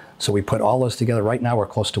 suicidal. Yeah. So we put all those together. Right now we're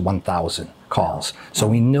close to 1,000 calls. So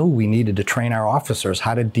we knew we needed to train our officers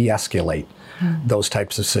how to de-escalate those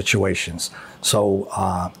types of situations. So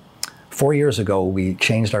 4 years ago we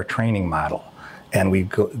changed our training model. And we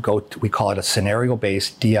we call it a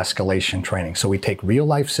scenario-based de-escalation training. So we take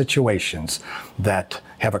real-life situations that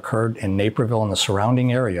have occurred in Naperville and the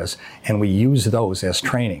surrounding areas, and we use those as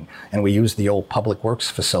training. And we use the old Public Works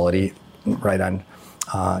facility right on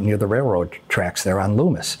near the railroad tracks there on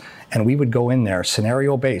Loomis. And we would go in there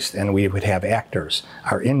scenario-based, and we would have actors.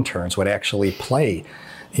 Our interns would actually play,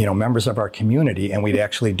 members of our community, and we'd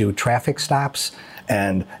actually do traffic stops.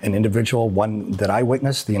 And an individual, one that I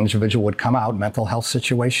witnessed, the individual would come out, mental health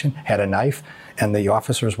situation, had a knife, and the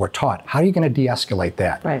officers were taught, how are you going to de-escalate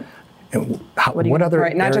that? Right. What other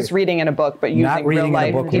Right, not just reading in a book, but using not reading in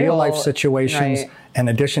a book, real life situations. Right. In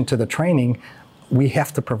addition to the training, we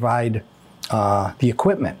have to provide the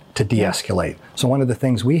equipment to de-escalate. So one of the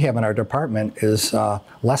things we have in our department is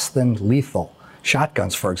less than lethal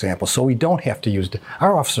shotguns, for example. So we don't have to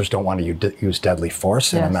our officers don't want to use deadly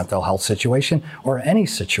force in a mental health situation or any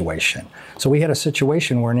situation. So we had a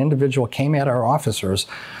situation where an individual came at our officers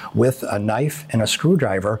with a knife and a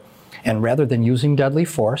screwdriver, and rather than using deadly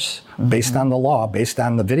force, based on the law, based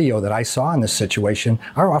on the video that I saw in this situation,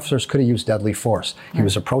 our officers could have used deadly force. He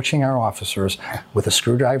was approaching our officers with a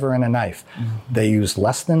screwdriver and a knife. They used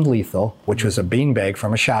less than lethal, which was a beanbag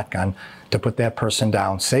from a shotgun, to put that person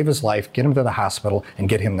down, save his life, get him to the hospital, and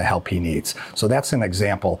get him the help he needs. So that's an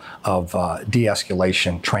example of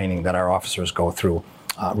de-escalation training that our officers go through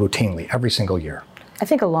routinely every single year. I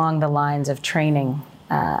think along the lines of training,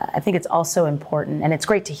 I think it's also important, and it's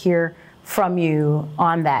great to hear from you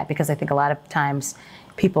on that, because I think a lot of times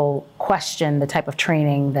people question the type of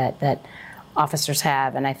training that officers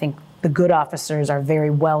have, and I think the good officers are very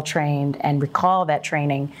well trained and recall that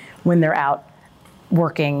training when they're out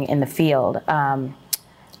working in the field.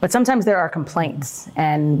 But sometimes there are complaints,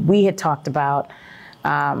 and we had talked about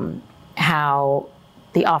how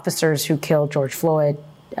the officers who killed George Floyd,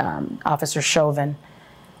 Officer Chauvin,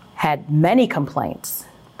 had many complaints,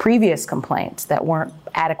 previous complaints that weren't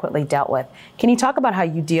adequately dealt with. Can you talk about how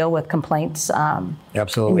you deal with complaints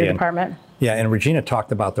Absolutely. in your department? Yeah, and Regina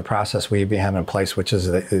talked about the process we have in place, which is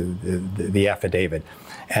the affidavit.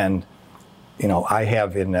 And I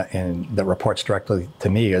have that reports directly to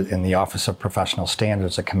me in the Office of Professional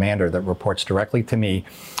Standards, a commander that reports directly to me.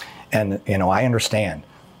 And I understand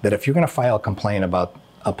that if you're going to file a complaint about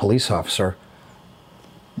a police officer,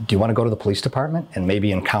 do you want to go to the police department and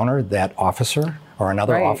maybe encounter that officer or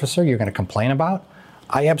another officer you're going to complain about?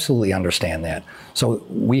 I absolutely understand that. So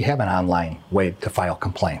we have an online way to file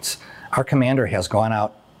complaints. Our commander has gone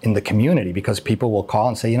out in the community because people will call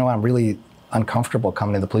and say, I'm really uncomfortable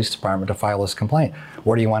coming to the police department to file this complaint.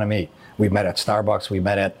 Where do you want to meet? We've met at Starbucks, we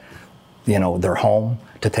met at, their home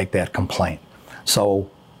to take that complaint. So,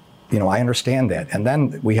 I understand that. And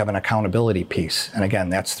then we have an accountability piece. And again,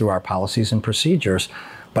 that's through our policies and procedures.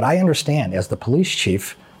 But I understand as the police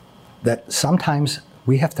chief that sometimes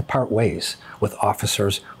we have to part ways with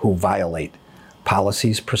officers who violate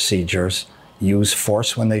policies, procedures, use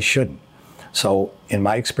force when they shouldn't. So in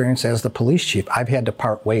my experience as the police chief, I've had to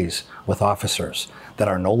part ways with officers that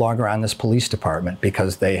are no longer on this police department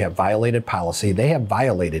because they have violated policy. They have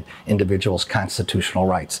violated individuals' constitutional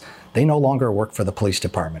rights. They no longer work for the police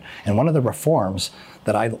department. And one of the reforms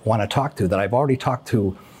that I want to talk to, that I've already talked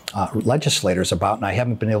to legislators about, and I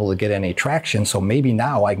haven't been able to get any traction, so maybe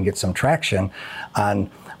now I can get some traction on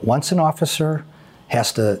once an officer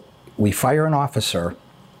we fire an officer,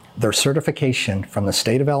 their certification from the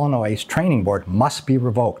state of Illinois training board must be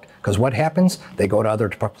revoked. Because what happens? They go to other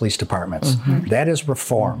police departments. That is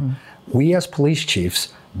reform. We as police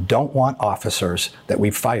chiefs don't want officers that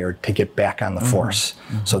we've fired to get back on the force.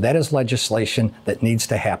 So that is legislation that needs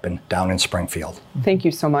to happen down in Springfield. Thank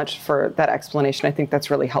you so much for that explanation. I think that's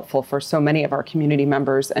really helpful for so many of our community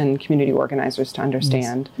members and community organizers to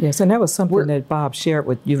understand. Yes, and that was something that Bob shared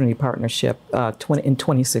with Unity Partnership in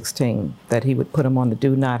 2016, that he would put them on the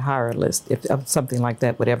do not hire list if something like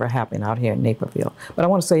that would ever happen out here in Naperville. But I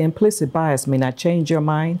want to say implicit bias may not change your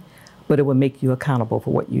mind, but it will make you accountable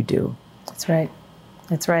for what you do. That's right.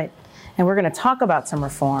 That's right. And we're going to talk about some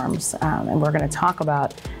reforms, and we're going to talk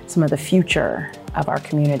about some of the future of our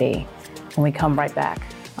community when we come right back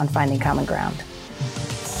on Finding Common Ground.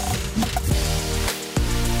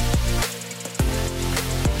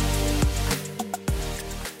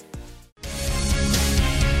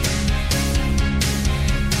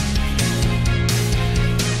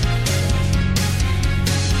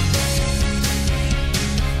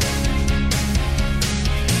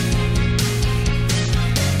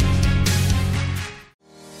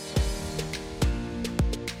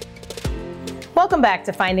 Welcome back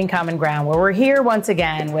to Finding Common Ground, where we're here once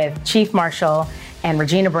again with Chief Marshal and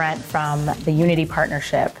Regina Brent from the Unity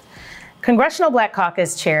Partnership. Congressional Black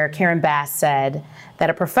Caucus Chair Karen Bass said that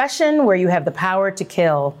a profession where you have the power to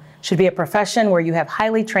kill should be a profession where you have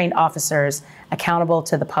highly trained officers accountable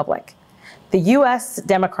to the public. The U.S.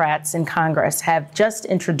 Democrats in Congress have just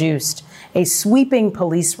introduced a sweeping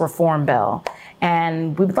police reform bill,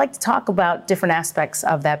 and we would like to talk about different aspects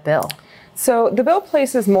of that bill. So the bill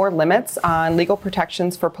places more limits on legal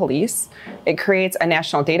protections for police. It creates a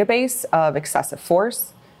national database of excessive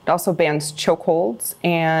force. It also bans chokeholds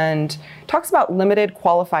and talks about limited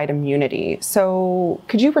qualified immunity. So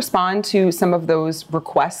could you respond to some of those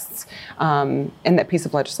requests in that piece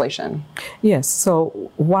of legislation? Yes.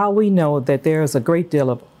 So while we know that there is a great deal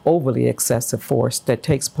of overly excessive force that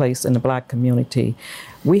takes place in the Black community,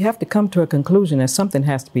 we have to come to a conclusion that something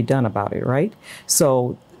has to be done about it, right?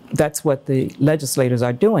 So that's what the legislators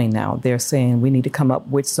are doing now. They're saying we need to come up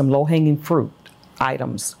with some low-hanging fruit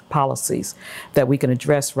items, policies that we can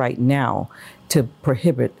address right now to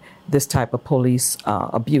prohibit this type of police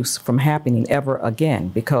abuse from happening ever again.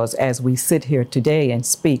 Because as we sit here today and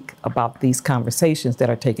speak about these conversations that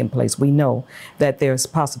are taking place, we know that there's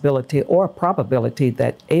possibility or probability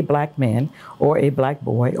that a Black man or a Black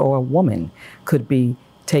boy or a woman could be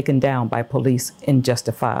taken down by police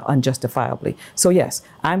unjustifiably. So yes,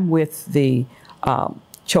 I'm with the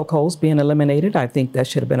chokeholds being eliminated. I think that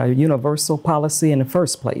should have been a universal policy in the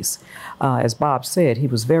first place. As Bob said, he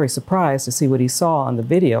was very surprised to see what he saw on the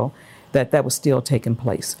video, that was still taking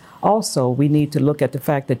place. Also, we need to look at the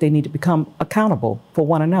fact that they need to become accountable for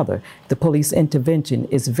one another. The police intervention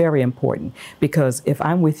is very important, because if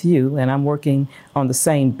I'm with you and I'm working on the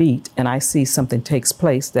same beat and I see something takes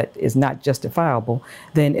place that is not justifiable,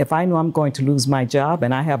 then if I know I'm going to lose my job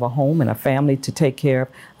and I have a home and a family to take care of,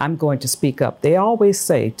 I'm going to speak up. They always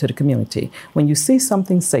say to the community, when you see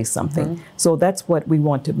something, say something. Mm-hmm. So that's what we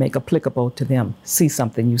want to make applicable to them. See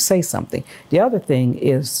something, you say something. The other thing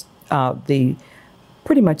is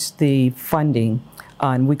pretty much the funding,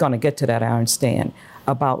 and we're going to get to that, I understand,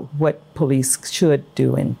 about what police should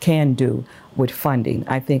do and can do with funding.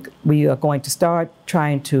 I think we are going to start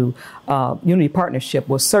trying to, Unity Partnership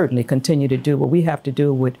will certainly continue to do what we have to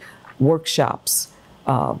do with workshops,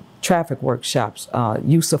 traffic workshops,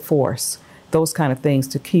 use of force, those kind of things,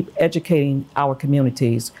 to keep educating our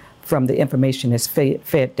communities from the information that's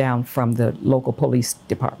fed down from the local police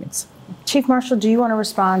departments. Chief Marshal, do you want to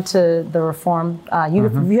respond to the reform?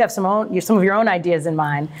 You have some of your own ideas in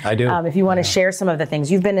mind. I do. If you want to share some of the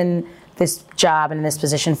things. You've been in this job and in this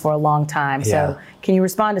position for a long time. So can you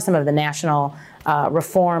respond to some of the national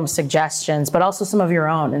reform suggestions, but also some of your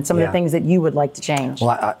own and some of the things that you would like to change?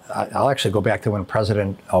 Well, I'll actually go back to when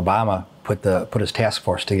President Obama put his task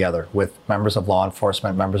force together with members of law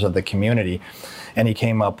enforcement, members of the community, and he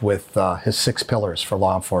came up with his 6 pillars for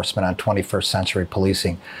law enforcement on 21st century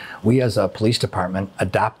policing. We as a police department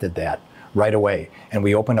adopted that right away, and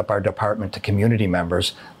we opened up our department to community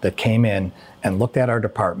members that came in and looked at our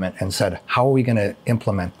department and said, how are we going to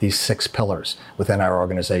implement these 6 pillars within our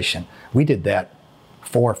organization? We did that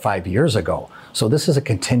 4 or 5 years ago. So this is a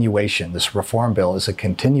continuation. This reform bill is a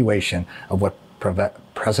continuation of what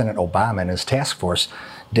President Obama and his task force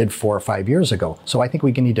did 4 or 5 years ago. So I think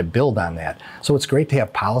we need to build on that. So it's great to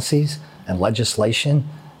have policies and legislation.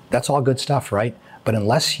 That's all good stuff, right? But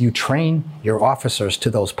unless you train your officers to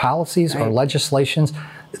those policies or legislations,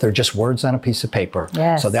 they're just words on a piece of paper.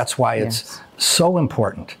 Yes. So that's why it's so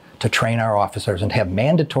important to train our officers and have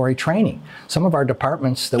mandatory training. Some of our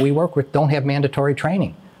departments that we work with don't have mandatory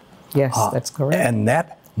training. Yes, that's correct. And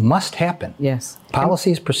that must happen. Yes.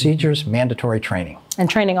 Policies, procedures, mandatory training. And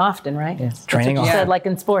training often, right? Yes. Training That's what you often. said, like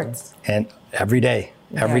in sports. And every day.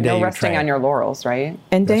 Every day no you resting train. on your laurels, right?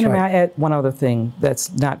 And Dana, That's right. may I add one other thing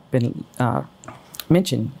that's not been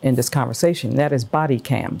mentioned in this conversation? That is body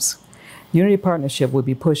cams. Unity Partnership will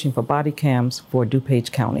be pushing for body cams for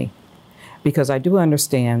DuPage County, because I do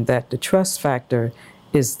understand that the trust factor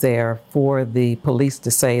is there for the police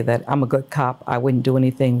to say that I'm a good cop, I wouldn't do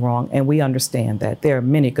anything wrong, and we understand that. There are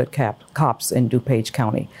many good cops in DuPage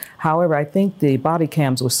County. However, I think the body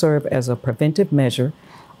cams will serve as a preventive measure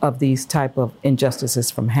of these type of injustices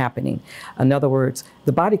from happening. In other words,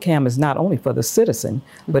 the body cam is not only for the citizen,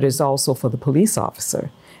 but it's also for the police officer,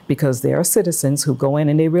 because there are citizens who go in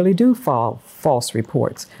and they really do file false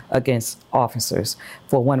reports against officers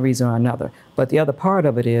for one reason or another. But the other part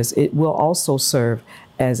of it is it will also serve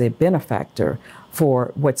as a benefactor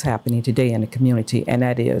for what's happening today in the community, and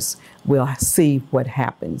that is we'll see what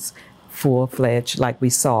happens full-fledged, like we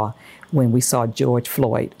saw when we saw George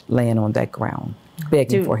Floyd laying on that ground,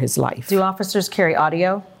 begging for his life. Do officers carry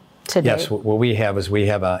audio to Yes, date? what we have is we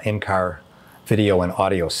have an in-car video and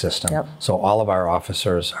audio system. Yep. So all of our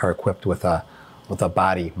officers are equipped with a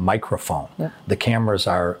body microphone. Yep. The cameras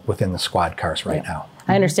are within the squad cars right now.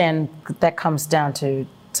 I understand that comes down to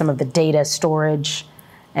some of the data storage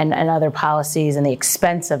and other policies and the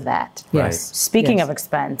expense of that. Yes. Speaking Yes. of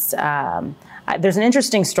expense, there's an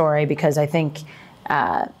interesting story because I think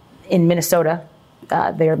in Minnesota,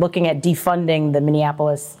 they're looking at defunding the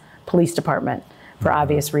Minneapolis Police Department for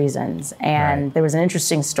obvious reasons. And Right. there was an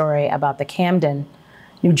interesting story about the Camden,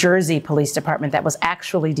 New Jersey Police Department that was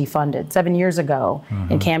actually defunded 7 years ago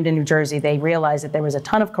in Camden, New Jersey. They realized that there was a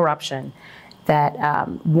ton of corruption that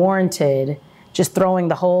warranted just throwing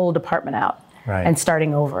the whole department out Right. and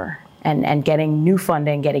starting over and getting new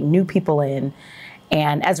funding, getting new people in.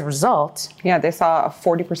 And as a result, Yeah, they saw a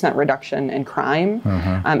 40% reduction in crime.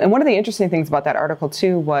 And one of the interesting things about that article,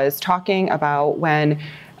 too, was talking about when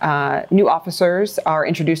new officers are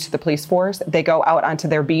introduced to the police force, they go out onto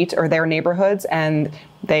their beat or their neighborhoods and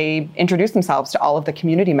they introduce themselves to all of the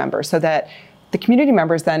community members so that the community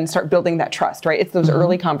members then start building that trust, right? It's those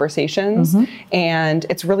early conversations. And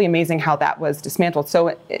it's really amazing how that was dismantled.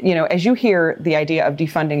 So, you know, as you hear the idea of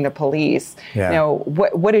defunding the police, Yeah. you know,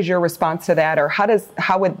 what is your response to that, or how does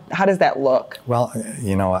that look? Well,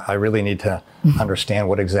 you know, I really need to understand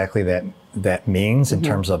what exactly that means in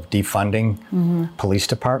terms of defunding police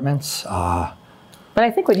departments. but I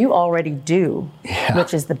think what you already do,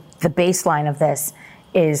 which is the baseline of this,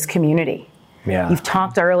 is community. Yeah. You've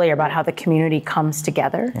talked earlier about how the community comes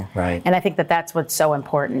together. Right. And I think that that's what's so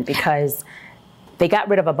important because they got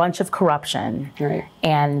rid of a bunch of corruption. Right.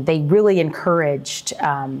 And they really encouraged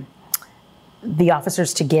the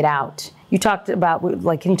officers to get out. You talked about,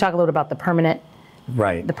 like, can you talk a little about the permanent?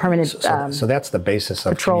 Right. The permanent, So that's the basis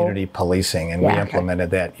of patrol. community policing, and Yeah, we okay.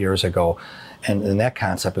 implemented that years ago. And that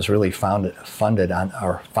concept is really founded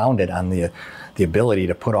on the ability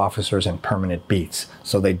to put officers in permanent beats,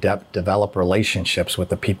 so they develop relationships with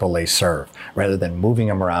the people they serve, rather than moving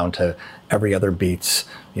them around to every other beats,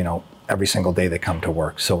 you know, every single day they come to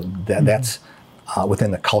work. So that's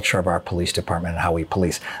within the culture of our police department and how we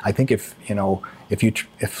police. I think if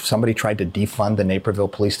somebody tried to defund the Naperville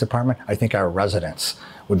Police Department, I think our residents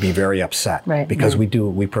would be very upset, Right. because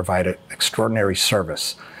we provide an extraordinary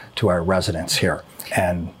service to our residents here.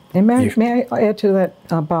 And may I add to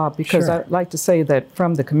that, Bob? Because Sure. I'd like to say that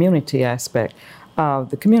from the community aspect,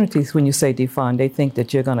 the communities, when you say defund, they think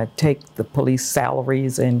that you're going to take the police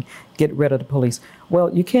salaries and get rid of the police.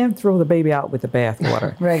 Well, you can't throw the baby out with the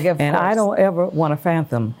bathwater. Right, of and I course. don't ever want to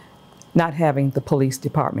fathom not having the police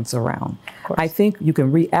departments around. I think you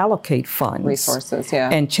can reallocate funds. Resources, yeah.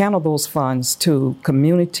 And channel those funds to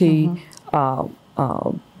community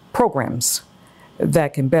programs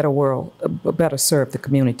that can better serve the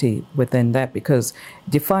community within that, because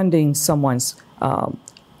defunding someone's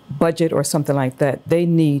budget or something like that, they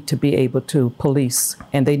need to be able to police,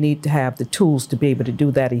 and they need to have the tools to be able to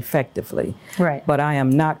do that effectively. Right. But I am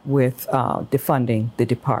not with defunding the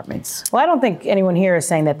departments. Well, I don't think anyone here is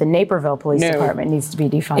saying that the Naperville Police No. Department needs to be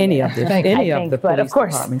defunded. Any of the Thank you. any I of think, the but of police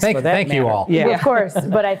course. departments. Thank- for that thank you matter. all. Yeah. Of course,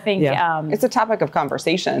 but I think Yeah. It's a topic of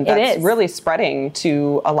conversation It that's is. really spreading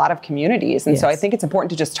to a lot of communities, and so I Yes. think it's important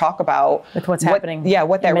to just talk about With what's happening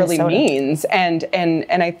what that in really Minnesota. means, and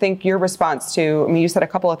I think your response to, I mean, you said a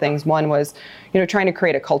couple of things. One was, you know, trying to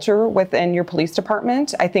create a culture within your police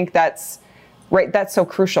department. I think that's right. That's so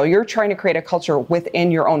crucial. You're trying to create a culture within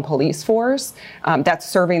your own police force that's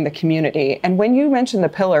serving the community. And when you mentioned the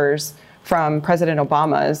pillars from President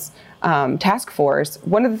Obama's task force,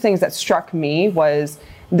 one of the things that struck me was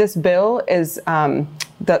this bill is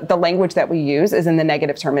the language that we use is in the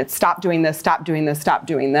negative term. It's stop doing this, stop doing this, stop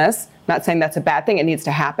doing this. Not saying that's a bad thing, it needs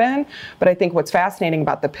to happen. But I think what's fascinating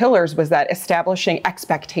about the pillars was that establishing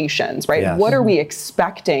expectations, right? Yes. What are we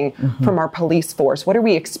expecting from our police force? What are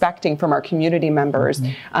we expecting from our community members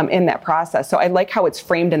in that process? So I like how it's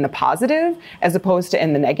framed in the positive as opposed to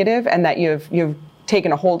in the negative, and that you've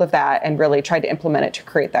taken a hold of that and really tried to implement it to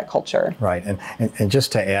create that culture. Right, and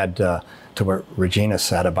just to add to what Regina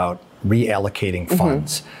said about reallocating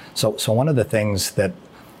funds. So one of the things that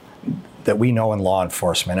we know in law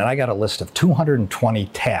enforcement, and I got a list of 220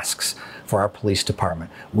 tasks for our police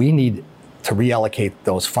department. We need to reallocate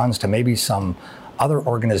those funds to maybe some other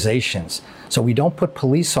organizations, so we don't put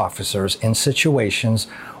police officers in situations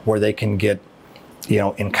where they can get, you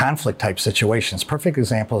know, in conflict type situations. Perfect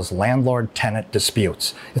example is landlord-tenant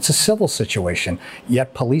disputes. It's a civil situation,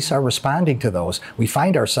 yet police are responding to those. We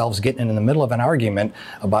find ourselves getting in the middle of an argument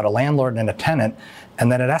about a landlord and a tenant,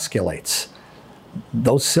 and then it escalates.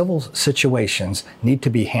 Those civil situations need to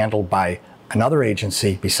be handled by another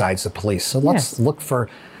agency besides the police. So let's Yes. look for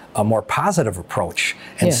a more positive approach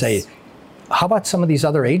and Yes. say, how about some of these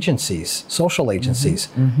other agencies, social agencies,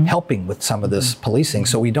 helping with some of this policing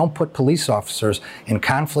so we don't put police officers in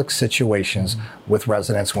conflict situations with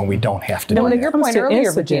residents when we don't have to do One of that. your comes point to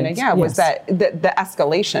earlier, Regina, incidents, was yes. that the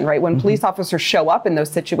escalation, right? When police officers show up in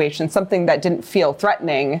those situations, something that didn't feel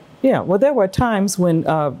threatening. Yeah, well, there were times when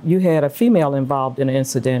you had a female involved in an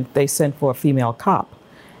incident, they sent for a female cop.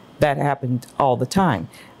 That happened all the time.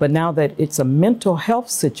 But now that it's a mental health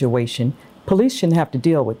situation, police shouldn't have to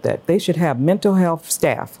deal with that. They should have mental health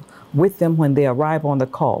staff with them when they arrive on the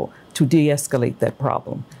call to de-escalate that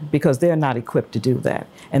problem, because they're not equipped to do that.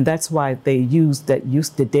 And that's why they use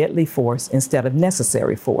the deadly force instead of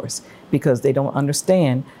necessary force, because they don't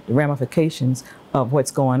understand the ramifications of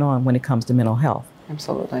what's going on when it comes to mental health.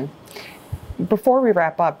 Absolutely. Before we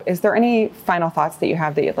wrap up, is there any final thoughts that you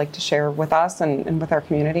have that you'd like to share with us and with our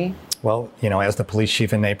community? Well, you know, as the police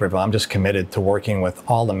chief in Naperville, I'm just committed to working with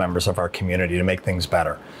all the members of our community to make things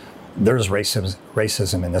better. There's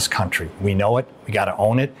racism in this country. We know it, we got to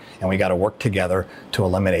own it, and we got to work together to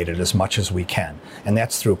eliminate it as much as we can. And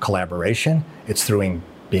that's through collaboration, it's through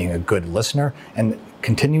being a good listener, and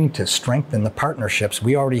continuing to strengthen the partnerships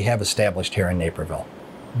we already have established here in Naperville.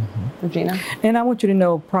 Regina? And I want you to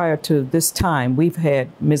know, prior to this time, we've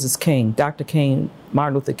had Mrs. King, Dr. King,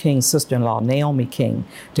 Martin Luther King's sister-in-law, Naomi King,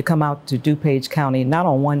 to come out to DuPage County, not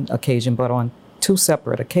on one occasion, but on two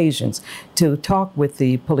separate occasions, to talk with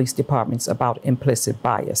the police departments about implicit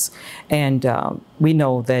bias. And we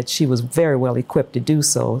know that she was very well equipped to do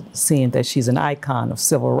so, seeing that she's an icon of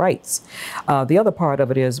civil rights. The other part of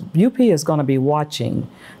it is UP is going to be watching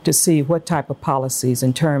to see what type of policies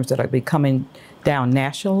and terms that are coming down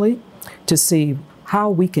nationally, to see how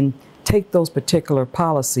we can take those particular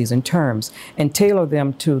policies and terms and tailor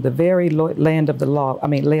them to the very land of the law,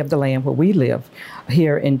 lay of the land where we live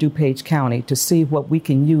here in DuPage County, to see what we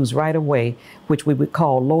can use right away, which we would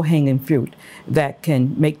call low-hanging fruit, that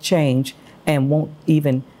can make change and won't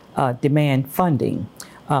even demand funding.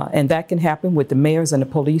 And that can happen with the mayors and the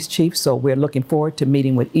police chiefs. So we're looking forward to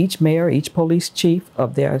meeting with each mayor, each police chief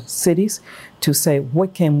of their cities to say,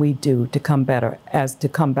 what can we do to come back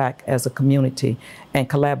as a community and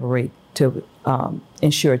collaborate to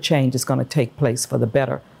ensure change is going to take place for the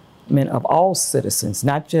betterment of all citizens,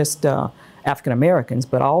 not just African Americans,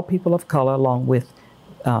 but all people of color, along with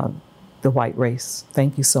the white race.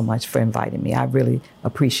 Thank you so much for inviting me. I really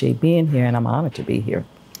appreciate being here, and I'm honored to be here.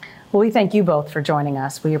 Well, we thank you both for joining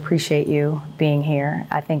us. We appreciate you being here.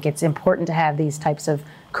 I think it's important to have these types of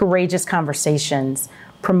courageous conversations,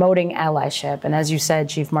 promoting allyship, and as you said,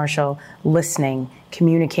 Chief Marshal, listening,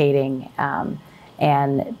 communicating,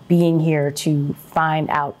 and being here to find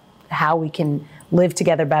out how we can live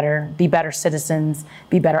together better, be better citizens,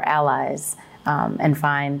 be better allies, and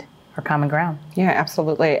find our common ground. Yeah,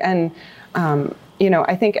 absolutely. And,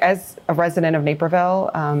 I think as a resident of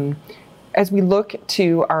Naperville, as we look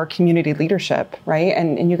to our community leadership, right,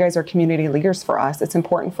 and you guys are community leaders for us, it's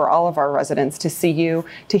important for all of our residents to see you,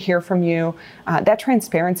 to hear from you. That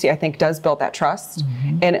transparency, I think, does build that trust.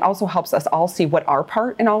 And it also helps us all see what our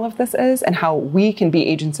part in all of this is and how we can be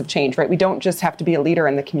agents of change, right? We don't just have to be a leader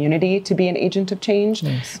in the community to be an agent of change.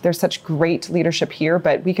 Yes. There's such great leadership here,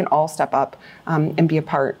 but we can all step up and be a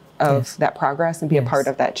part of that progress and be a part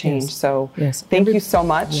of that change. So thank you so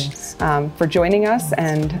much for joining us,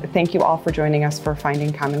 and thank you all for joining us for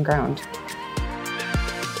Finding Common Ground.